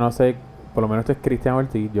 ¿verdad? Yo no sé, por lo menos esto es Cristian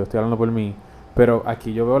Ortiz, yo estoy hablando por mí, pero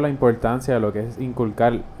aquí yo veo la importancia de lo que es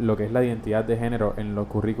inculcar lo que es la identidad de género en los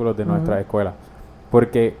currículos de nuestras escuelas.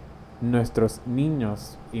 Porque nuestros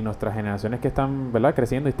niños y nuestras generaciones que están, ¿verdad?,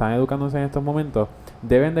 creciendo y están educándose en estos momentos,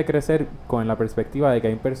 deben de crecer con la perspectiva de que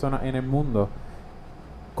hay personas en el mundo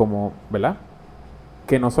como, ¿verdad?,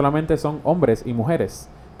 que no solamente son hombres y mujeres,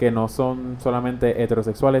 que no son solamente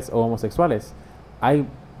heterosexuales o homosexuales. Hay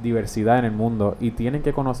diversidad en el mundo y tienen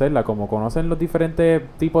que conocerla. Como conocen los diferentes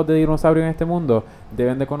tipos de dinosaurios en este mundo,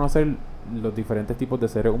 deben de conocer los diferentes tipos de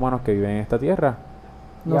seres humanos que viven en esta tierra.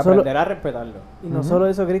 Y No solo, aprender a respetarlo. y no Ujú. solo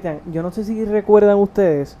eso, Cristian, yo no sé si recuerdan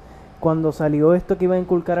ustedes cuando salió esto que iba a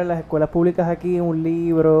inculcar en las escuelas públicas aquí, un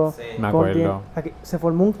libro. Sí. Me con acuerdo. aquí se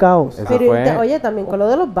formó un caos. Eso Pero, fue- oye, también con lo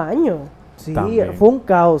de los baños. Sí, También. fue un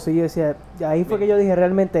caos. Y yo decía, ahí fue que yo dije,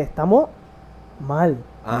 realmente estamos mal.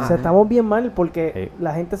 Ajá. O sea, estamos bien mal porque Sí.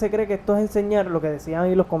 la gente se cree que esto es enseñar lo que decían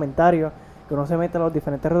ahí los comentarios, que uno se mete a los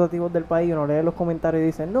diferentes rotativos del país, uno lee los comentarios y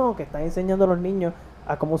dice, no, que están enseñando a los niños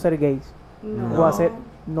a cómo ser gays. No. O hacer,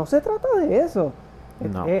 no se trata de eso.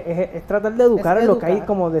 No. Es tratar de educar Es en lo que hay, educar.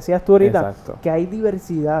 como decías tú ahorita, Exacto. que hay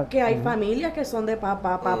diversidad. Que hay familias que son de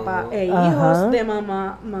papá Ujú. e hijos, Ajá. de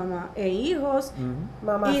mamá e hijos. Ujú.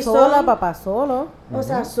 Mamá Y sola, son- papá solo. O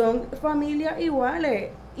sea, son familias iguales.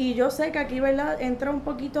 Y yo sé que aquí, ¿verdad?, entra un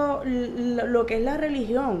poquito lo que es la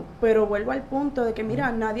religión, pero vuelvo al punto de que,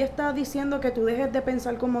 mira, nadie está diciendo que tú dejes de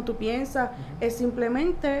pensar como tú piensas, es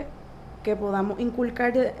simplemente que podamos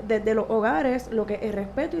inculcar desde los hogares lo que es el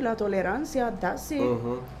respeto y la tolerancia, that's it.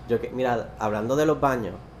 Ujú. Mira, hablando de los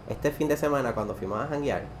baños, este fin de semana cuando fuimos a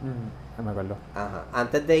janguear, Me acuerdo. ajá,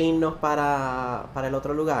 antes de irnos para el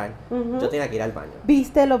otro lugar, Ujú. yo tenía que ir al baño.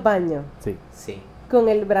 ¿Viste los baños? Sí. Sí. Con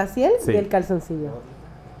el brasier Sí. y el calzoncillo.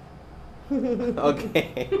 Ok.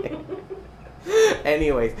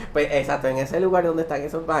 Anyways, pues exacto, en ese lugar donde están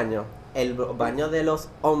esos baños, el baño de los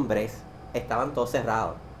hombres estaban todos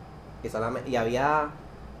cerrados. Y había,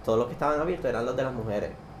 todos los que estaban abiertos eran los de las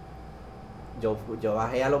mujeres. Yo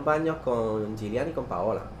bajé a los baños con Gillian y con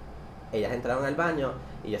Paola. Ellas entraron al baño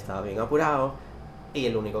y yo estaba bien apurado. Y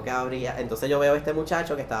el único que abría, entonces yo veo a este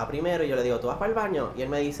muchacho que estaba primero y yo le digo, ¿tú vas para el baño? Y él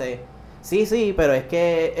me dice, sí, pero es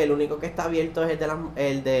que el único que está abierto es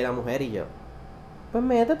el de la mujer. Y yo, Pues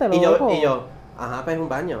métete, y loco. yo, ajá, pues es un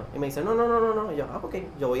baño. Y me dice, no. Y yo, ok,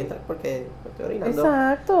 yo voy a entrar porque me estoy orinando.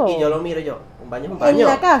 Exacto. Y yo lo miro y yo, un baño es un En baño.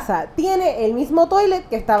 la casa tiene el mismo toilet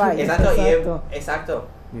que estaba ahí. Exacto, Exacto. exacto.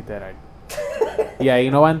 Literal. Y ahí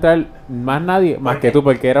no va a entrar más nadie, más Porque- que tú,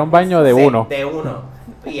 porque era un baño de Sí, uno. De uno.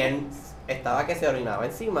 Y él estaba que se orinaba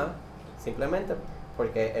encima, simplemente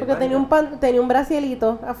porque el Porque baño- tenía un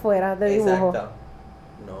bracielito afuera de dibujo. Exacto.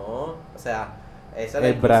 No, o sea, eso es la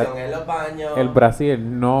El bra- inclusión en los baños. El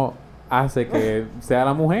Brasil no hace que sea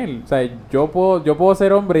la mujer. O sea, yo puedo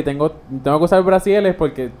ser hombre y tengo que usar brasieles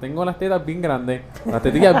porque tengo las tetas bien grandes, las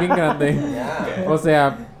tetillas bien grandes. Ya. O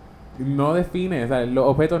sea, no define, o sea, los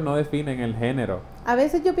objetos no definen el género. A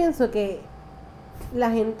veces yo pienso que la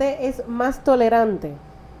gente es más tolerante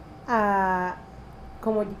a,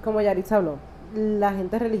 como Yaritza habló, la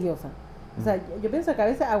gente religiosa. O sea, yo pienso que a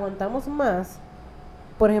veces aguantamos más,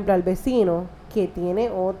 por ejemplo, al vecino que tiene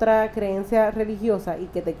otra creencia religiosa y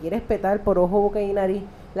que te quiere respetar por ojo, boca y nariz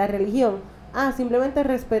la religión, a simplemente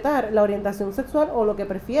respetar la orientación sexual o lo que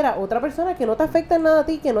prefiera otra persona que no te afecta en nada a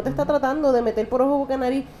ti, que no te está tratando de meter por ojo, boca y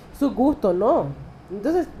nariz sus gustos, no.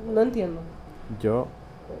 Entonces, no entiendo.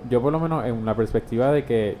 Yo por lo menos en la perspectiva de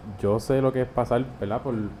que yo sé lo que es pasar, ¿verdad?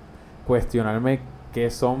 Por cuestionarme qué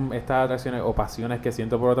son estas atracciones o pasiones que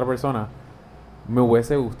siento por otra persona, me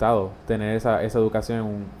hubiese gustado tener esa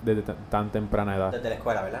educación desde tan temprana edad. Desde la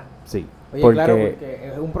escuela, ¿verdad? Sí. Oye, claro,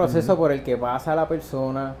 porque es un proceso por el que pasa la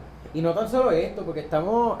persona. Y no tan solo esto, porque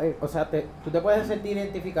estamos, o sea, tú te puedes sentir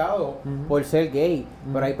identificado Ujú. por ser gay,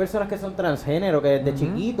 pero hay personas que son transgénero, que desde Ujú.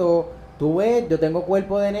 chiquito, tú ves, yo tengo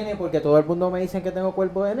cuerpo de nene porque todo el mundo me dice que tengo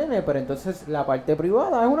cuerpo de nene, pero entonces la parte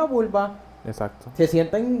privada es una vulva. Exacto. Se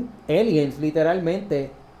sienten aliens, literalmente,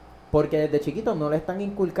 porque desde chiquitos no le están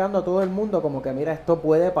inculcando a todo el mundo como que, mira, esto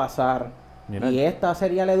puede pasar. Mira. Y esta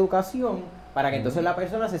sería la educación para que entonces la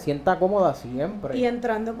persona se sienta cómoda siempre. Y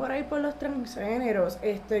entrando por ahí por los transgéneros,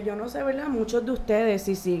 yo no sé, ¿verdad? Muchos de ustedes,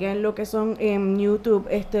 si siguen lo que son en YouTube,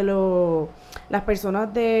 las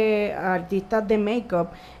personas de artistas de make-up,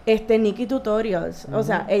 Nikki Tutorials, o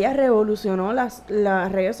sea, ella revolucionó las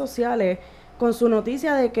redes sociales con su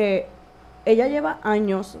noticia de que ella lleva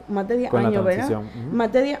años, más de 10 Con la años, ¿verdad? transición, ujú.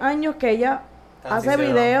 Más de 10 años que ella hace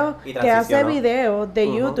Transicionó videos, y que hace transicionó. videos de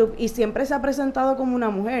Ujú. YouTube y siempre se ha presentado como una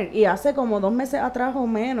mujer. Y hace como 2 meses atrás o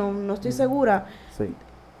menos, no estoy segura, Sí.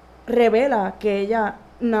 revela que ella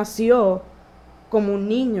nació como un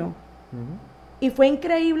niño. Ujú. Y fue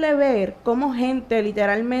increíble ver cómo gente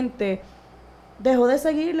literalmente dejó de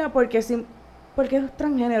seguirla porque es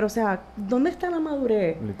transgénero. O sea, ¿dónde está la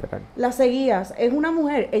madurez? Literal. La seguías, es una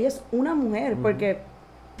mujer, ella es una mujer, porque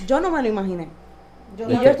yo no me lo imaginé.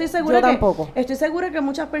 Y yo estoy segura Yo tampoco. estoy segura que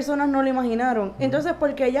muchas personas no lo imaginaron. Entonces,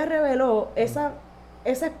 porque ella reveló ese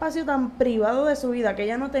espacio tan privado de su vida que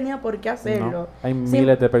ella no tenía por qué hacerlo. No, hay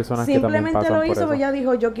miles de personas que también simplemente pasan lo por hizo, eso. porque ella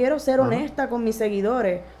dijo, yo quiero ser Ajá. honesta con mis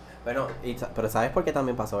seguidores. Bueno, pero ¿sabes por qué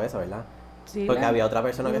también pasó eso, verdad? Sí, Porque la- había otra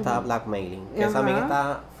persona que estaba Ujú. blackmailing. Que Ajá. eso también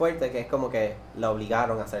está fuerte, que es como que la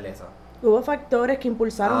obligaron a hacer eso. Hubo factores que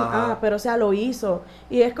impulsaron, Ajá. pero o sea, lo hizo.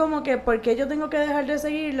 Y es como que, ¿por qué yo tengo que dejar de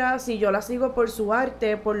seguirla si yo la sigo por su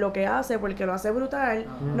arte, por lo que hace, porque lo hace brutal?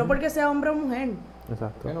 No porque sea hombre o mujer.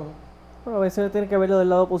 Exacto. Bueno, Bueno, a veces tiene que verlo del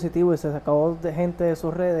lado positivo y se acabó de gente de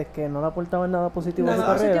sus redes que no le aportaban nada positivo a su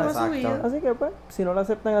Nada positivo carrera. a su vida. Exacto. Así que pues, si no lo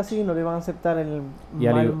aceptan así, no le van a aceptar el Y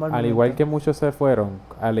al, mal al igual momento. que muchos se fueron,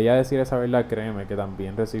 al ella decir esa verdad, créeme que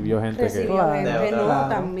también recibió gente Recibió Claro. gente, De no, otro lado,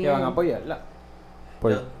 también. que van a apoyarla. que...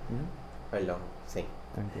 Por... Yo- Ujú, Perdón, sí.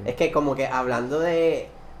 tranquilo. Es que como que hablando de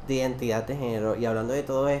identidad de género y hablando de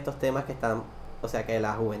todos estos temas que están, o sea, que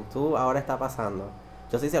la juventud ahora está pasando.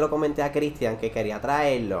 Yo sí se lo comenté a Cristian que quería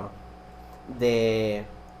traerlo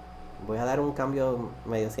voy a dar un cambio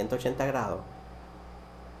medio 180 grados.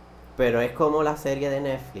 Pero es como la serie de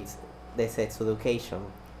Netflix de Sex Education.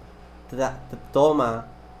 Toma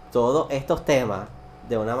todos estos temas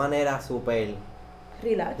de una manera súper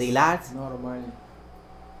Relax. relax, Normal.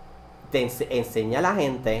 te enseña a la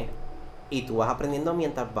gente y tú vas aprendiendo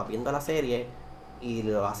mientras vas viendo la serie y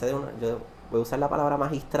lo hace yo voy a usar la palabra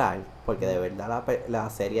magistral porque de verdad la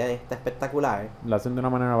serie está espectacular. Lo hacen de una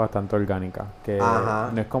manera bastante orgánica. Que Ajá.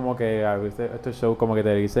 no es como que a veces estos shows como que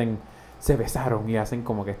te dicen se besaron y hacen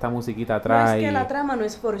como que esta musiquita No atrás. es que y- la trama no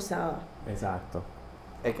es forzada. Exacto.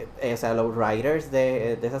 O sea, los writers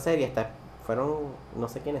de esa serie fueron, no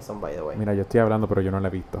sé quiénes son, by the way. Mira, yo estoy hablando, pero yo no la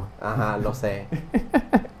he visto. Ajá, lo sé.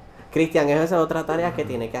 Cristian, esa es otra tarea que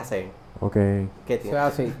tiene que hacer. Ok. Que O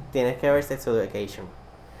sea, sí. tienes que ver Sex Education.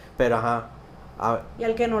 Pero ajá. Y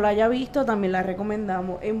al que no la haya visto, también la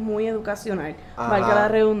recomendamos. Es muy educacional. Ajá. Valga la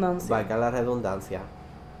redundancia. Valga la redundancia.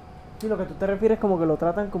 Sí, lo que tú te refieres como que lo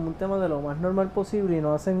tratan como un tema de lo más normal posible y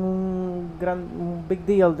no hacen un big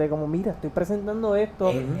deal de como, mira, estoy presentando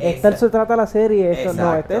esto, esta se trata la serie, esto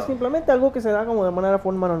no, este es Exacto. simplemente algo que se da como de manera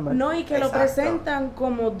forma normal. No, y que lo Exacto. presentan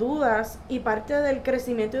como dudas y parte del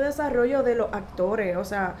crecimiento y desarrollo de los actores. O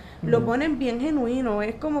sea, lo ponen bien genuino.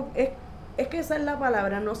 Es como, es que esa es la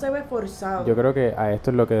palabra, no se ve forzado. Yo creo que a esto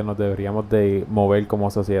es lo que nos deberíamos de mover como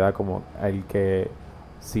sociedad, como el que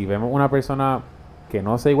si vemos una persona que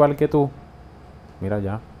no sea igual que tú, mira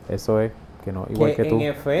ya, eso es, que no igual que en tú. Y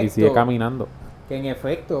efecto- sigue caminando. Que en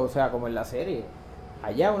efecto, o sea, como en la serie,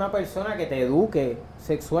 haya una persona que te eduque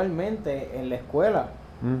sexualmente en la escuela,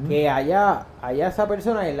 Ujú. que haya esa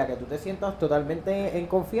persona en la que tú te sientas totalmente en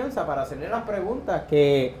confianza para hacerle las preguntas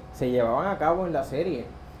que se llevaban a cabo en la serie.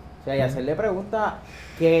 O sea, y hacerle preguntas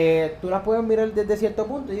que tú las puedes mirar desde cierto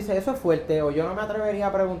punto y dices, eso es fuerte, o yo no me atrevería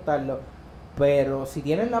a preguntarlo. Pero si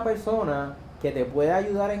tienes la persona que te puede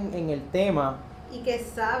ayudar en el tema, Y que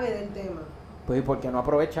sabe del tema. pues ¿por qué no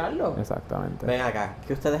aprovecharlo? Exactamente. Ven acá,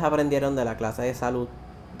 ¿qué ustedes aprendieron de la clase de salud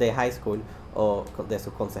de high school o de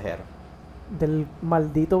sus consejeros? Del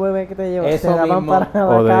maldito bebé que te llevaste, Eso te daban mismo. para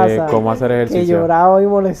O la de casa, cómo hacer que ejercicio. lloraba y Que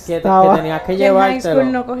molestaba. tenías que Yo en high llevártelo.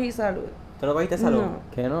 school no cogí salud. ¿Tú no cogiste salud? No.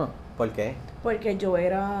 ¿Qué no? ¿Por qué? Porque yo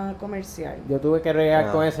era comercial. Yo tuve que regar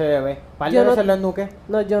Ah. con ese bebé. Par de Yo no- veces lo ennuqué.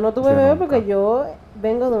 No, yo no tuve Yo bebé nunca. porque yo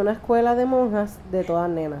vengo de una escuela de monjas de todas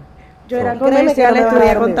nenas. Yo era Créeme que comercial, no me vas a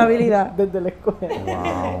estudié dar contabilidad. Desde la escuela.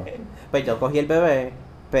 Wow. Pues yo cogí el bebé,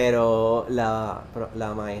 pero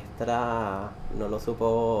la maestra no lo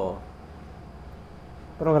supo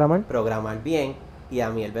Programar. programar bien y a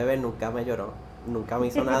mí el bebé nunca me lloró, nunca me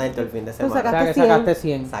hizo nada dentro del fin de Tú semana. O sea, que Sacaste 100. sacaste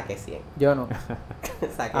 100. Saqué 100. Yo no.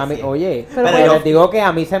 Saqué A mí, 100. oye, Pero pero yo- les digo que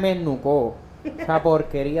a mí se me ennucó esa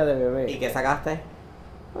porquería de bebé. ¿Y qué sacaste?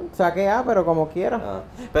 Saqué A, pero como quiera. Ah,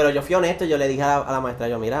 pero yo fui honesto, yo le dije a la maestra,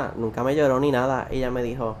 yo, mira, nunca me lloró ni nada. Y ella me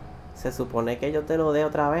dijo, se supone que yo te lo dé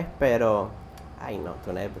otra vez, pero... Ay, no,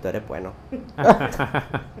 tú eres bueno.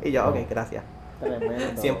 Y yo, ok, gracias.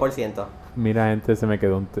 Tremendo. 100%. Mira, gente, se me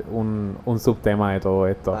quedó un subtema de todo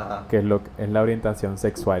esto, Ajá. que es la orientación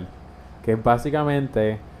sexual, que es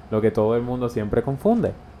básicamente lo que todo el mundo siempre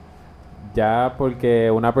confunde. Ya porque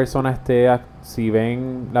una persona si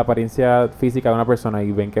ven la apariencia física de una persona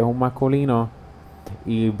y ven que es un masculino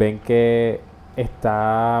y ven que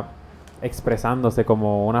está expresándose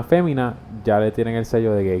como una fémina, ya le tienen el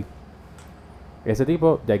sello de gay. Ese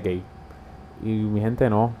tipo ya es gay. Y mi gente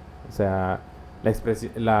no. O sea,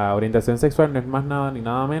 la orientación sexual no es más nada ni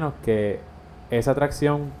nada menos que esa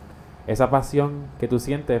atracción, esa pasión que tú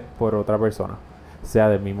sientes por otra persona. Sea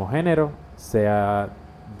del mismo género, sea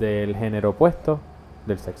del género opuesto,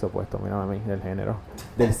 del sexo opuesto, mírame a mí, del género,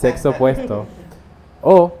 del sexo opuesto,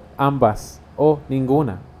 o ambas, o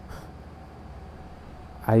ninguna.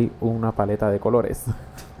 Hay una paleta de colores.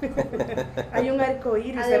 Hay un arco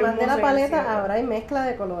iris. Además de hermoso la en el paleta, cielo. ahora hay mezcla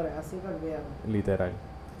de colores, así que olvídalo. Literal.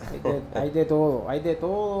 Hay de todo, hay de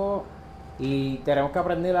todo. Y tenemos que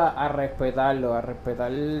aprender a respetarlo, a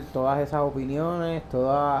respetar todas esas opiniones,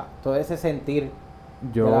 todo ese sentir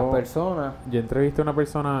de las personas. Yo entrevisté a una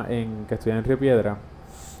persona que estudia en Río Piedra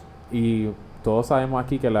y todos sabemos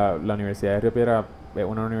aquí que la Universidad de Río Piedra es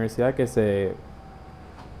una universidad que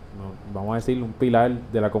vamos a decir, un pilar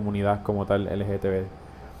de la comunidad como tal LGTB.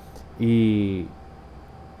 Y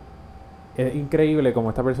es increíble como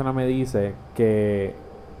esta persona me dice que,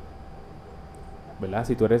 ¿verdad?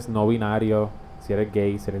 Si tú eres no binario, si eres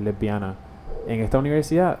gay, si eres lesbiana, en esta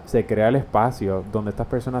universidad se crea el espacio donde estas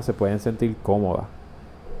personas se pueden sentir cómodas.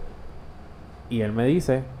 Y él me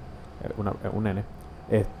dice, un nene,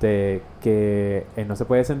 que él no se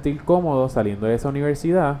puede sentir cómodo saliendo de esa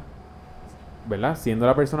universidad, ¿verdad? Siendo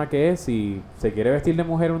la persona que es, si se quiere vestir de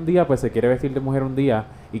mujer un día, pues se quiere vestir de mujer un día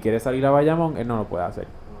y quiere salir a Bayamón, él no lo puede hacer,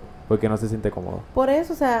 porque no se siente cómodo. Por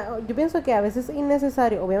eso, o sea, yo pienso que a veces es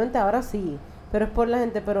innecesario, obviamente ahora sí, pero es por la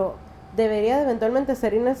gente, pero debería eventualmente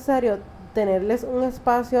ser innecesario tenerles un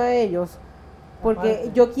espacio a ellos Porque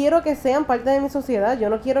Aparte. yo quiero que sean parte de mi sociedad. Yo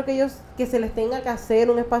no quiero que se les tenga que hacer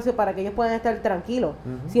un espacio para que ellos puedan estar tranquilos,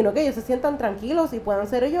 sino que ellos se sientan tranquilos y puedan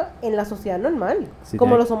ser ellos en la sociedad normal, Si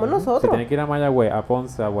como tiene- lo somos Si nosotros. tiene que ir a Mayagüez, a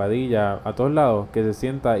Ponce, a Guadilla, a todos lados, que se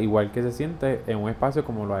sienta igual que se siente en un espacio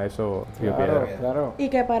como lo ha hecho Río Claro, Piedra. claro. Y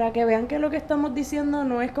que para que vean que lo que estamos diciendo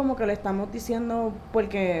no es como que lo estamos diciendo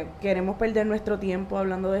porque queremos perder nuestro tiempo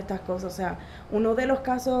hablando de estas cosas. O sea, uno de los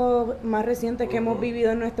casos más recientes que hemos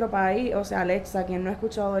vivido en nuestro país, o sea, Alexa, quien no ha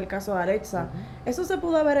escuchado del caso de Alexa, eso se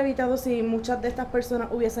pudo haber evitado si muchas de estas personas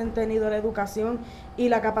hubiesen tenido la educación y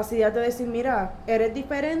la capacidad de decir, mira, eres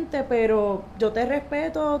diferente, pero yo te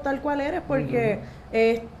respeto tal cual eres porque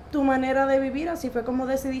es tu manera de vivir, así fue como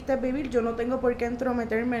decidiste vivir, yo no tengo por qué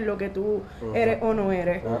entrometerme en lo que tú eres o no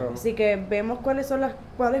eres. Claro. Así que vemos cuáles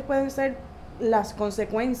pueden ser las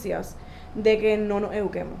consecuencias de que no nos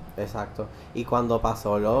eduquemos. Exacto. Y cuando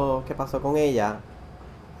pasó lo que pasó con ella,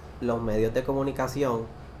 los medios de comunicación,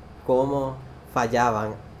 cómo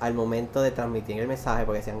fallaban al momento de transmitir el mensaje,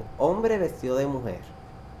 porque decían, hombre vestido de mujer.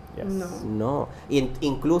 Yes. No. No.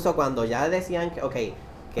 Incluso cuando ya decían que, ok,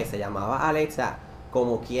 que se llamaba Alexa,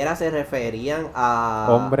 como quiera se referían a...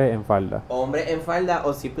 Hombre en falda. Hombre en falda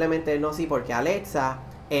o simplemente no, sí, porque Alexa,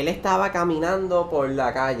 él estaba caminando por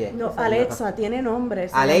la calle. No, Alexa tiene nombre.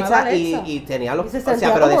 se Alexa, llamaba Alexa. y tenía los... Y se o sea,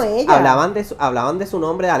 sentía pero como ella. hablaban de su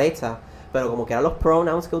nombre de Alexa, pero como que eran los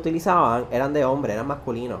pronouns que utilizaban, eran de hombre, eran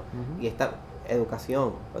masculinos. Y esta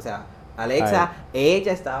educación, o sea, Alexa,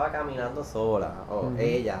 ella estaba caminando sola, o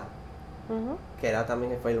ella, Ujú. que era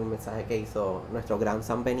también fue un mensaje que hizo nuestro gran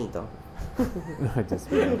San Benito. Dios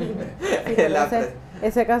mío. Sí, pero La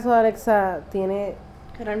ese caso de Alexa tiene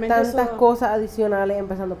Realmente tantas eso- cosas adicionales,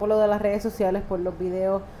 empezando por lo de las redes sociales, por los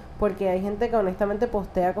videos, porque hay gente que honestamente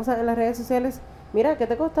postea cosas en las redes sociales. Mira, ¿qué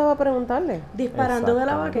te costaba preguntarle? disparando de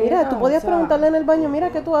la Exactamente. vaquera. Mira, tú podías o sea, preguntarle en el baño, mira,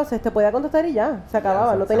 ¿qué tú haces? Te podía contestar y ya, se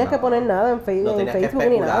acababa. No tenías que poner nada en, No en tenías que Facebook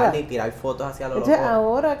ni nada. especular ni tirar fotos hacia lo loco. Entonces,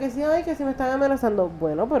 ahora que sí, ay, que si me están amenazando,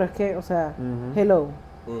 bueno, pero es que, o sea, Ujú. hello,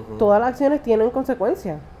 Ujú, todas las acciones tienen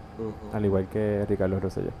consecuencias. ujú. Al igual que Ricardo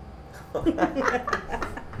Rosselló.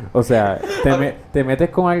 O sea, te metes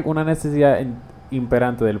con alguna necesidad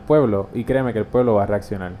imperante del pueblo y créeme que el pueblo va a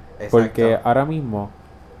reaccionar. Exacto. Porque ahora mismo,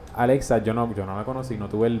 Alexa, yo no la conocí, no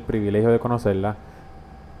tuve el privilegio de conocerla,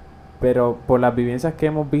 pero por las vivencias que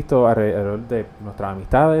hemos visto alrededor de nuestras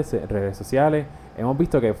amistades, redes sociales, hemos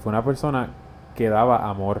visto que fue una persona que daba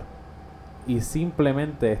amor y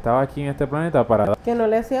simplemente estaba aquí en este planeta para Que no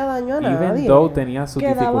le hacía daño a even nadie. though tenía sus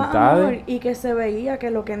que daba amor dificultades. y que se veía que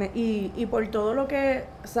lo que y por todo lo que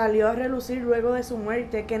salió a relucir luego de su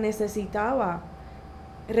muerte que necesitaba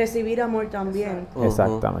recibir amor también. Ujú.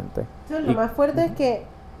 Exactamente. Entonces, lo Y- más fuerte es que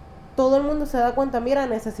todo el mundo se da cuenta, mira,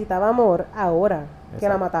 necesitaba amor ahora que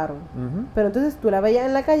la Exacto. mataron. Ujú. Pero entonces tú la veías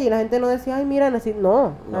en la calle y la gente no decía, ay, mira, no,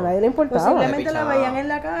 No. a nadie le importaba. Posiblemente la pichaba. veían en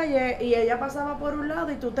la calle y ella pasaba por un lado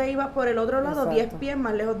y tú te ibas por el otro lado Exacto. 10 pies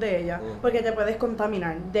más lejos de ella porque te puedes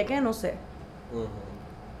contaminar. ¿De qué? No sé. Ujú.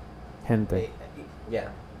 Gente, Ya,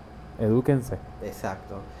 edúquense,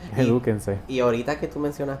 exacto. edúquense. Y ahorita que tú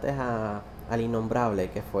mencionaste al innombrable,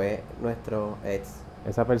 que fue nuestro ex,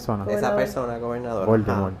 Esa persona, Bueno. esa persona gobernadora.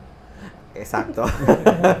 Voldemort. Ajá. Exacto.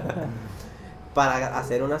 Para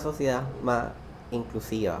hacer una sociedad más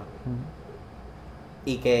inclusiva Ujú.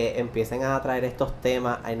 y que empiecen a traer estos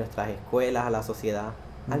temas a nuestras escuelas, a la sociedad.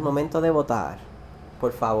 Al momento de votar,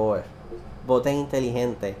 por favor, voten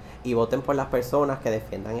inteligente y voten por las personas que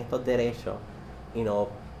defiendan estos derechos y no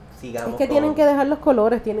sigamos Es que con- tienen que dejar los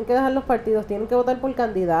colores, tienen que dejar los partidos, tienen que votar por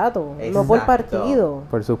candidato, no por Exacto. partido.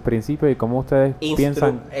 Por sus principios y cómo ustedes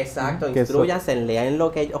piensan. Exacto, que instruyanse, lean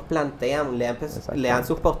lo que ellos plantean, Exacto. lean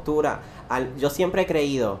sus posturas. Yo siempre he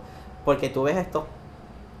creído, porque tú ves esto,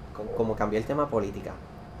 como cambié el tema política,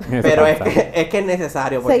 pero es que es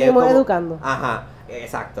necesario. Porque Seguimos es como- educando. Ajá,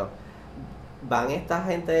 exacto. Van esta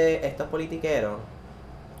gente, estos politiqueros,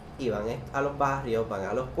 y van a los barrios, van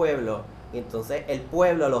a los pueblos, y entonces el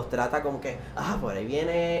pueblo los trata como que, por ahí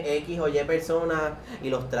viene X o Y persona, y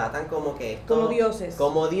los tratan como que esto- Como dioses.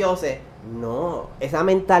 Como dioses. No, esa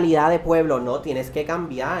mentalidad de pueblo no, tienes que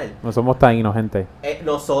cambiar. No somos taínos, gente.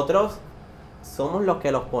 Nosotros somos los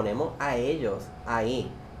que los ponemos a ellos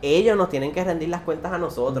ahí. Ellos nos tienen que rendir las cuentas a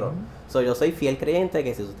nosotros. Yo soy fiel creyente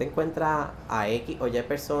que si tú te encuentras a X o Y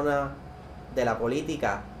persona de la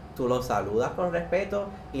política, tú lo saludas con respeto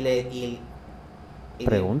y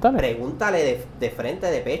Pregúntale. Pregúntale de frente,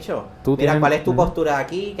 de pecho. Tú Mira, tienes- ¿cuál es tu Ujú. postura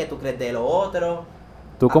aquí? ¿Qué tú crees de lo otro?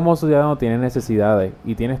 Tú como ciudadano tienes necesidades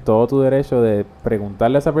y tienes todo tu derecho de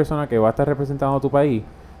preguntarle a esa persona que va a estar representando a tu país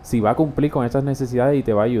si va a cumplir con esas necesidades y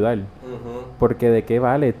te va a ayudar. Ujú. Porque de qué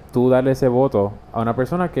vale tú darle ese voto a una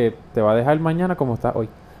persona que te va a dejar mañana como está hoy.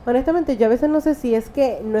 Honestamente, yo a veces no sé si es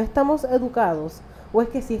que no estamos educados o es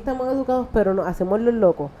que sí estamos educados, pero nos hacemos los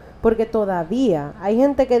locos. Porque todavía hay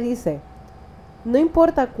gente que dice, no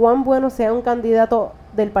importa cuán bueno sea un candidato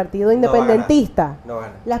del partido independentista, No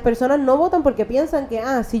gana. las personas no votan porque piensan que,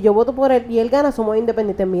 si yo voto por él y él gana, somos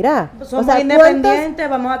independientes. Mira, Somos independientes,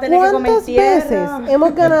 vamos a tener que comer ¿cuántas tierra.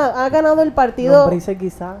 veces ha ganado el partido, Lombrices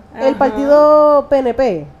quizá. el Ajá. partido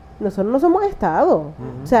PNP? Nosotros no somos Estado.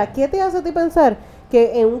 O sea, ¿qué te hace a ti pensar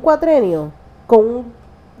que en un cuatrenio con un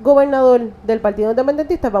gobernador del partido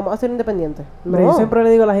independentista vamos a ser independientes? Pero yo siempre le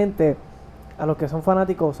digo a la gente, a los que son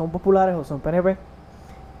fanáticos, son populares o son PNP,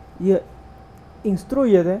 y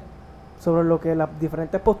instrúyete sobre lo que las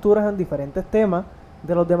diferentes posturas en diferentes temas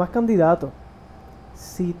de los demás candidatos.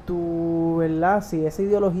 Si si esa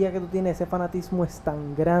ideología que tú tienes, ese fanatismo es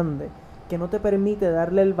tan grande que no te permite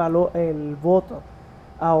darle el voto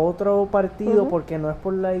a otro partido porque no es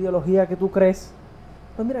por la ideología que tú crees,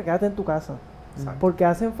 pues mira, quédate en tu casa. Exacto. Porque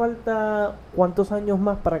hacen falta cuántos años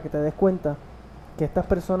más para que te des cuenta que estas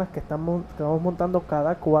personas que estamos montando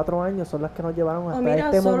cada 4 años son las que nos llevaron O hasta mira,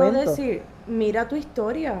 este solo momento. decir, mira tu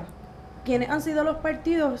historia. ¿Quiénes han sido los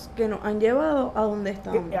partidos que nos han llevado a donde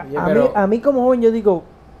estamos? Oye, A pero- mí como joven yo digo,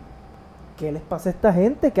 ¿qué les pasa a esta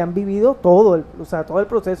gente que han vivido todo el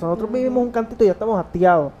proceso? Nosotros vivimos un cantito y ya estamos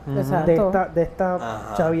hastiados Exacto. de esta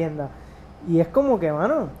Ajá. chavienda. Y es como que,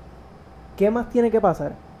 mano, ¿qué más tiene que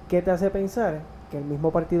pasar? ¿Qué te hace pensar que el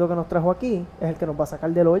mismo partido que nos trajo aquí es el que nos va a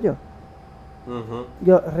sacar del hoyo? Ujú.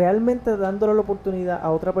 Yo realmente dándole la oportunidad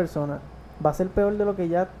a otra persona va a ser peor de lo que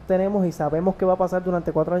ya tenemos y sabemos que va a pasar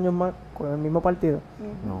durante 4 años más con el mismo partido.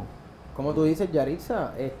 No. Como tú dices,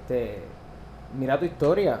 Yaritza, mira tu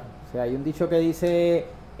historia. O sea, hay un dicho que dice,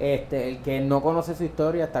 el que no conoce su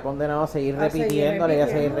historia está condenado a seguir A seguir repitiéndola y a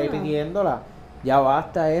seguir repitiéndola. repitiéndola. Ya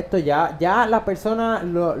basta esto, ya las personas,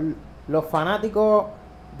 los fanáticos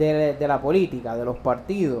de la política, de los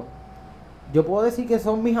partidos, yo puedo decir que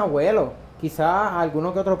son mis abuelos, quizás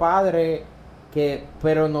alguno que otro padre,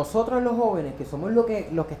 pero nosotros los jóvenes, que somos los que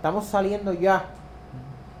estamos saliendo ya,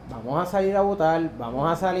 vamos a salir a votar, vamos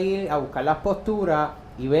a salir a buscar las posturas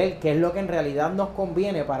y ver qué es lo que en realidad nos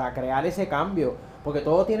conviene para crear ese cambio, porque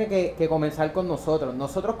todo tiene que comenzar con nosotros.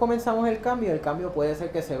 Nosotros comenzamos el cambio puede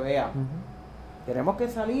ser que se vea. Tenemos que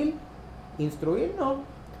salir, instruirnos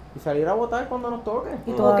y salir a votar cuando nos toque.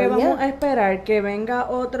 Y ¿O que todavía vamos a esperar que venga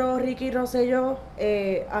otro Ricky Rosselló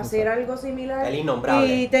a hacer algo similar El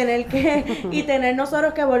innombrable. y tener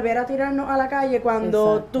nosotros que volver a tirarnos a la calle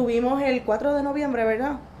cuando Exacto. tuvimos el 4 de noviembre,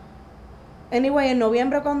 ¿verdad? Anyway, en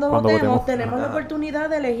noviembre cuando votemos votemos. tenemos la Ajá. oportunidad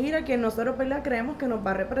de elegir a quien nosotros, ¿verdad?, creemos que nos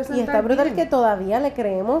va a representar. y está brutal bien. que todavía le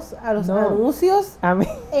creemos a los No. anuncios A mí,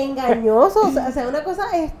 engañosos, o sea, una cosa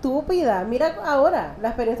estúpida. Mira ahora, la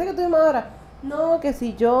experiencia que tuvimos ahora. No, que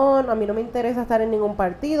si a mí no me interesa estar en ningún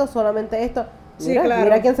partido, solamente esto. Sí, Mira, claro.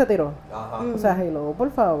 mira quién se tiró. Ajá. Mm. O sea, hello,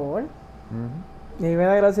 por favor. y a mí me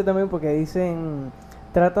da gracia también porque dicen,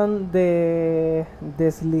 tratan de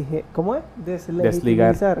 ¿cómo es?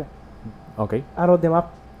 Deslegitimizar Ok. a los demás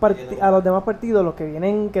partidos, los que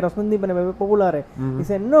vienen, que no son ni PNP populares. Ujú.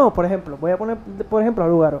 Dicen, no, por ejemplo, voy a poner, por ejemplo, a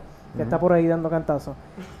Lugaro, que Ujú. está por ahí dando cantazos.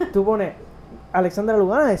 Tú pones, Alexandra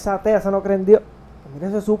Lugaro, esa atea, esa no cree en Dios. Pues mira,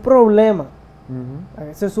 ese es su problema.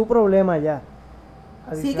 Ese es su problema ya.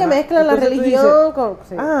 Sí, que mezclan la Entonces tú religión dices, con...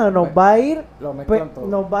 sí. nos va a ir, Lo mezclan todo.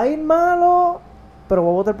 nos va a ir malo, pero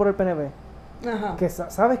voy a votar por el PNP. Ajá. Que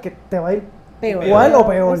sabes que te va a ir Peor. igual o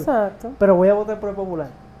peor, Exacto. pero voy a votar por el popular.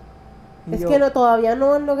 Y Es yo- que todavía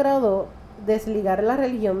no han logrado desligar la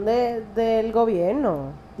religión del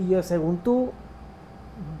gobierno. Y yo, según tú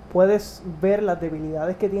puedes ver las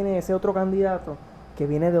debilidades que tiene ese otro candidato, que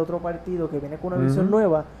viene de otro partido, que viene con una visión Ujú.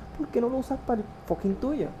 nueva, ¿por qué no lo usas para el fucking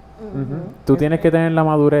tuyo? Tú tienes que tener la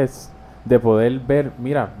madurez de poder ver,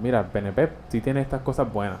 mira, PNP sí tiene estas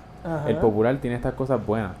cosas buenas. Ajá. El popular tiene estas cosas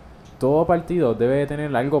buenas. Todo partido debe de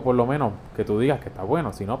tener algo por lo menos que tú digas que está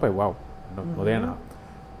bueno, si no, pues wow, no tiene nada.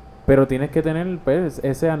 Pero tienes que tener pues,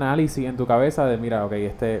 ese análisis en tu cabeza de, mira, ok,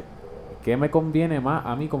 ¿qué me conviene más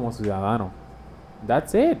a mí como ciudadano?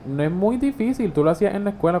 That's it. No es muy difícil. Tú lo hacías en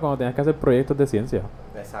la escuela cuando tenías que hacer proyectos de ciencia.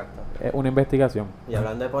 Exacto. Es una investigación. Y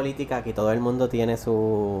hablando de política, aquí todo el mundo tiene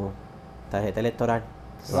su tarjeta electoral.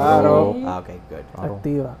 Claro. Ah, ok, good. Claro.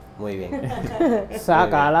 Activa. Muy bien.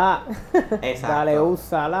 Sácala. Exacto. Dale,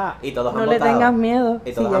 úsala. Y todos No han le votado. tengas miedo. Y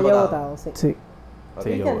Sí, todos ya han yo he votado. votado, sí. Sí. Ok. Sí,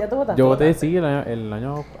 Cristian, ¿ya tú votaste? yo voté sí el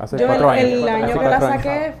año hace Yo 4 años. el año Hace que la 4 años.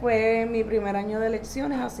 saqué fue mi primer año de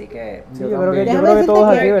elecciones, así que Sí, yo creo que, también. yo Déjame creo que todos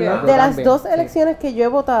decirte aquí, que ¿verdad? De las también, dos sí. elecciones que yo he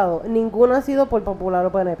votado, ninguna ha sido por Popular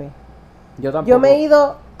o PNP. Yo tampoco. Yo me he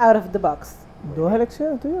ido out of the box. ¿Dos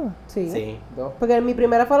elecciones tú llevas? Sí. Sí. Dos. Porque mi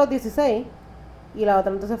primera fue a los 16 y la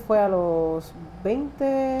otra entonces fue a los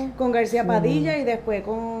 20. con García Padilla y después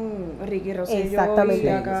con Ricky Rosselló. Exactamente. Y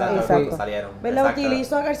acá. Exacto, Exacto. sí, salieron. ¿Verdad? Exacto.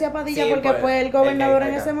 Utilizo a García Padilla Sí, porque pues, fue el gobernador el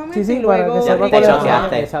que- en ese momento Sí, sí, y para luego que sepa Te cuál es. Ricky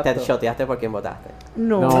choteaste, Exacto. te choteaste por quién votaste.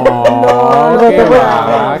 No. No, no, qué te puedo-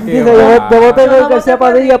 va, qué dice, yo va. voté Yo por no García voté por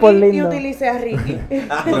Padilla por Ricky y lindo. utilicé a Ricky.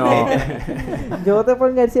 No. Yo voté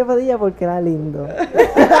por García Padilla porque era lindo.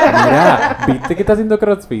 Mira, ¿viste que está haciendo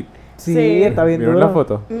CrossFit? Sí, Sí. está bien ¿Vieron duro. la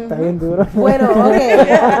foto? Está bien duro. Bueno,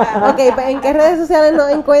 ok. ¿En qué redes sociales nos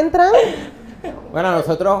encuentran? Bueno, a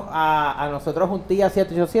nosotros Juntilla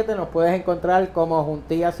 787 nos puedes encontrar como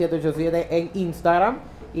Juntilla 787 en Instagram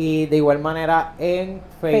y de igual manera en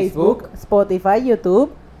Facebook. Spotify,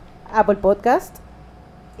 YouTube, Apple Podcast.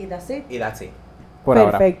 Y así. Y that's it. Por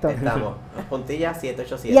ahora. Perfecto. Estamos. Puntilla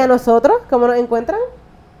 787. ¿Y a nosotros? ¿Cómo nos encuentran?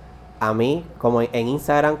 A mí, como en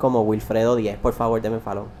Instagram, como Wilfredo10. Por favor, denme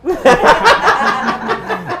follow.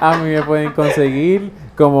 A mí me pueden conseguir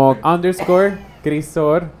como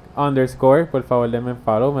 _Crisor _ por favor denme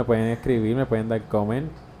follow, me pueden escribir, me pueden dar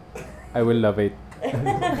comment. I will love it.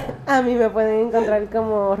 A mí me pueden encontrar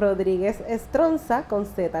como Rodríguez Estronza con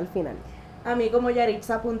Z al final. A mí como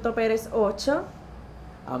Yaritza.Pérez8.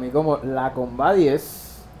 A mí como La Comba 10.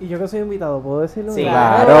 Y yo que soy invitado, ¿puedo decirlo? Sí.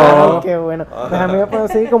 Claro. Qué bueno. Déjame poner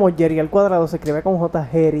así como Jeriel Cuadrado, se escribe con J,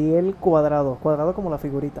 Jeriel Cuadrado. Cuadrado como la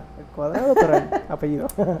figurita. El cuadrado, pero el apellido.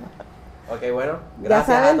 Ok, bueno. Ya Gracias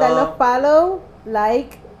saben, a darnos todos. follow,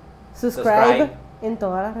 like, subscribe Subscribe. en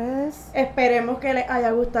todas las redes. Esperemos que les haya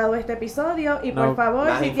gustado este episodio y No. por favor,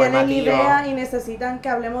 Más si tienen informativo. ideas y necesitan que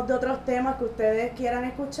hablemos de otros temas que ustedes quieran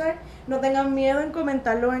escuchar, no tengan miedo en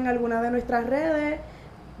comentarlo en alguna de nuestras redes.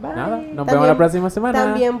 Bye. Nada, nos vemos También- la próxima semana.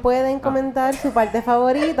 También pueden comentar su parte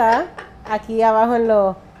favorita aquí abajo en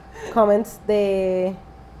los comments de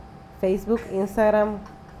Facebook, Instagram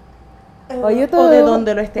o YouTube. O de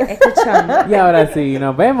donde lo esté escuchando. Y ahora sí,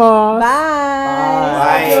 nos vemos. Bye.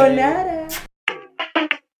 Bye. Sayonara.